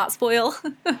that we will not spoil?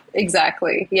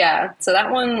 Exactly. Yeah. So that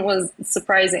one was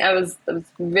surprising. I was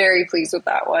very pleased with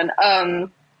that one.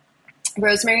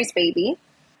 Rosemary's Baby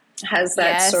has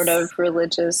that sort of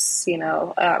religious, you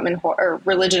know,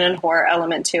 religion and horror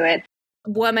element to it.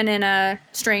 Woman in a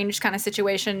strange kind of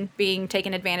situation being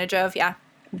taken advantage of. Yeah.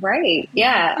 Right.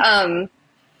 Yeah.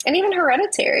 And even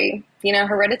Hereditary, you know,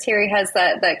 Hereditary has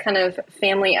that kind of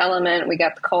family element. We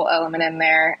got the cult element in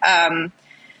there.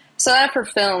 So that for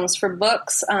films. For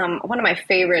books, one of my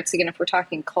favorites, again, if we're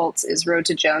talking cults, is Road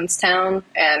to Jonestown.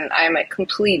 And I'm a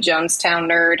complete Jonestown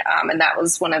nerd. And that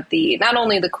was one of the, not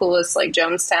only the coolest, like,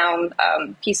 Jonestown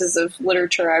pieces of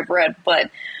literature I've read,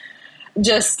 but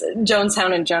just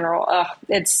Jonestown in general.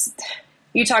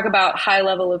 You talk about high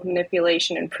level of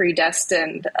manipulation and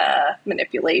predestined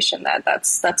manipulation.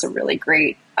 That's a really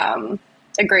great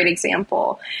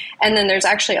example. And then there's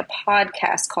actually a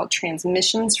podcast called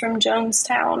Transmissions from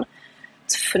Jonestown.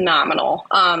 It's phenomenal.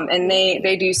 And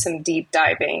they do some deep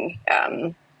diving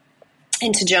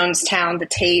into Jonestown, the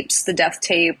tapes, the death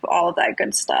tape, all of that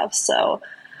good stuff. So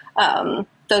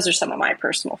those are some of my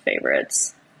personal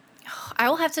favorites. I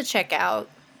will have to check out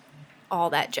all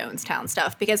that Jonestown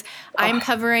stuff because I'm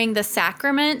covering The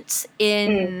Sacrament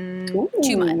in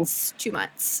 2 months.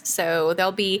 So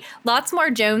there'll be lots more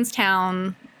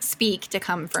Jonestown speak to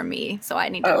come from me. So I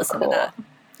need to listen to that.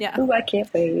 Yeah. Ooh, I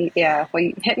can't wait. Yeah.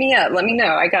 Well, hit me up. Let me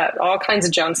know. I got all kinds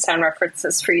of Jonestown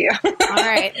references for you. All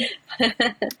right.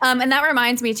 And that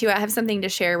reminds me too, I have something to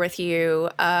share with you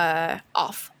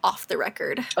off the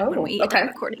record when we get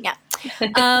recording. Yeah.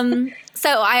 So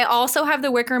I also have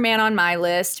The Wicker Man on my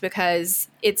list because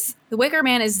The Wicker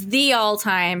Man is the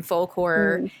all-time folk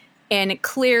horror and it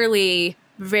clearly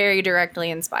very directly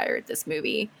inspired this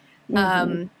movie.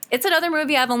 It's another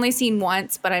movie I've only seen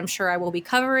once, but I'm sure I will be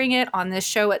covering it on this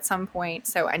show at some point,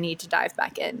 so I need to dive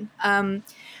back in.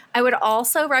 I would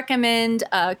also recommend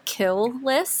Kill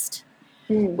List,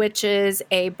 which is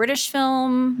a British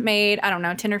film made,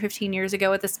 10 or 15 years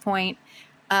ago at this point.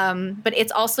 But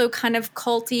it's also kind of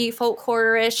culty, folk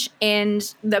horror-ish,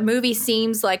 and the movie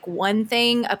seems like one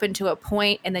thing up until a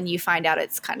point, and then you find out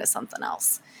it's kind of something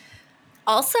else.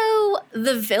 Also,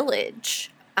 The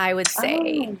Village, I would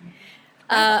say.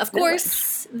 Of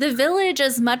course, The Village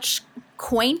is much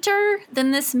quainter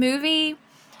than this movie,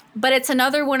 but it's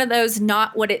another one of those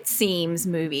not what it seems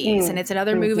movies. And it's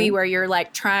another movie where you're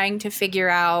like trying to figure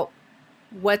out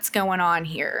what's going on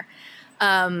here.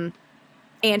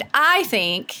 And I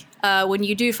think when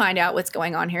you do find out what's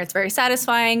going on here, it's very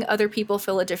satisfying. Other people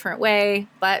feel a different way,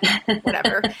 but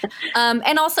whatever.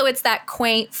 And also it's that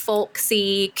quaint,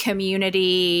 folksy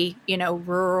community,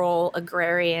 rural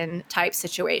agrarian type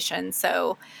situation.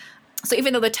 So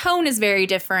even though the tone is very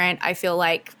different, I feel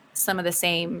like some of the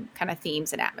same kind of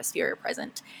themes and atmosphere are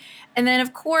present. And then,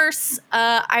 of course,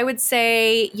 I would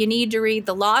say you need to read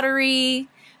The Lottery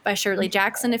by Shirley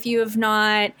Jackson if you have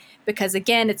not, because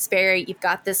again, you've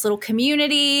got this little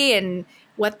community and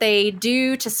what they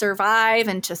do to survive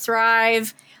and to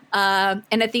thrive. And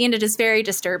at the end, it is very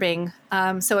disturbing.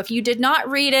 So if you did not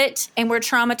read it and were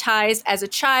traumatized as a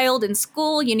child in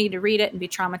school, you need to read it and be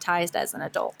traumatized as an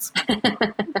adult.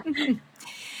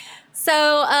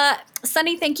 So,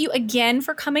 Sunny, thank you again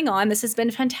for coming on. This has been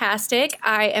fantastic.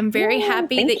 I am very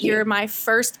happy that you're my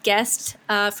first guest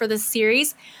for this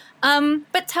series.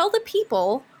 But tell the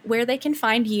people where they can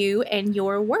find you and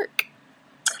your work.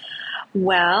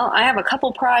 Well, I have a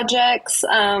couple projects.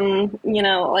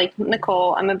 Like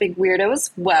Nicole, I'm a big weirdo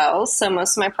as well, so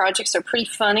most of my projects are pretty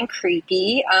fun and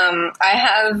creepy. I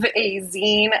have a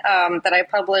zine that I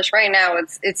publish right now.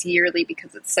 It's yearly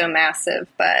because it's so massive,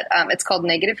 but it's called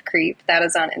Negative Creep. That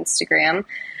is on Instagram.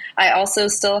 I also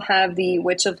still have the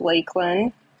Witch of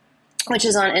Lakeland, which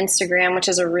is on Instagram, which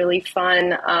is a really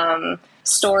fun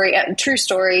story, a true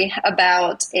story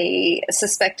about a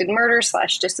suspected murder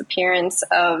 / disappearance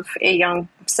of a young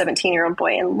 17-year-old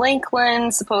boy in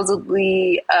Lakeland,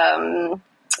 supposedly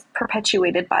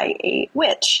perpetuated by a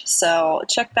witch. So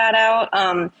check that out.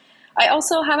 I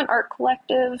also have an art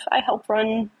collective. I help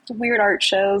run weird art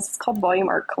shows. It's called Volume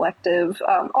Art Collective,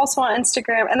 also on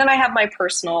Instagram. And then I have my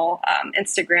personal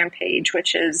Instagram page,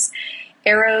 which is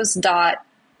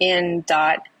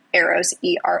arrows.in.arrows,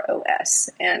 EROS.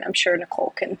 And I'm sure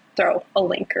Nicole can throw a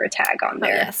link or a tag on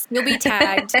there. Oh, yes, you'll be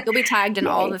tagged. You'll be tagged in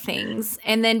all the things.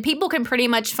 And then people can pretty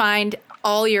much find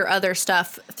all your other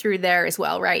stuff through there as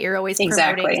well, right? You're always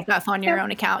promoting stuff on your own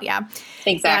account. Yeah.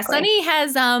 Exactly. Yeah, Sunny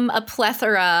has a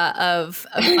plethora of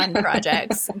fun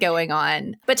projects going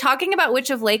on. But talking about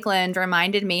Witch of Lakeland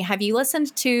reminded me, have you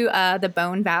listened to the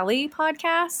Bone Valley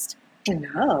podcast?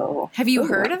 No. Have you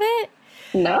heard of it?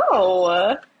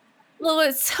 No. Well,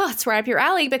 it's right up your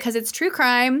alley because it's true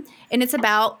crime, and it's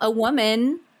about a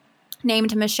woman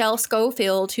named Michelle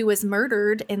Schofield who was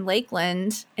murdered in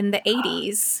Lakeland in the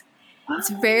 80s. It's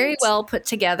very well put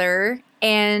together,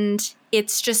 and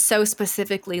it's just so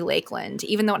specifically Lakeland,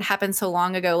 even though it happened so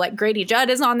long ago. Like Grady Judd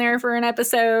is on there for an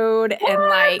episode, and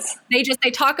like they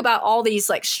talk about all these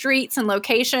like streets and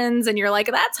locations, and you're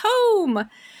like, that's home.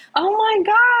 Oh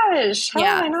my gosh. How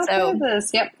have I not heard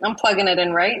this? Yep. I'm plugging it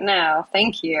in right now.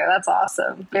 Thank you. That's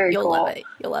awesome. Very cool.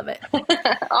 You'll love it.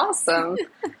 Awesome.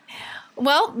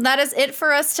 Well, that is it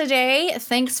for us today.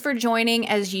 Thanks for joining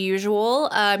as usual.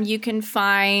 You can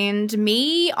find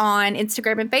me on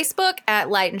Instagram and Facebook at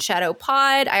Light and Shadow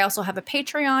Pod. I also have a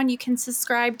Patreon you can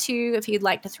subscribe to if you'd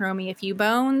like to throw me a few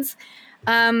bones.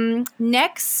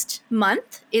 Next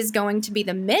month is going to be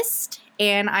The Mist,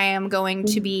 and I am going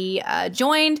to be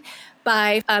joined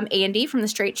by Andy from the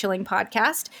Straight Chilling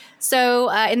podcast. So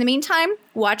in the meantime,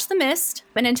 watch The Mist.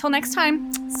 And until next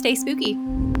time, stay spooky.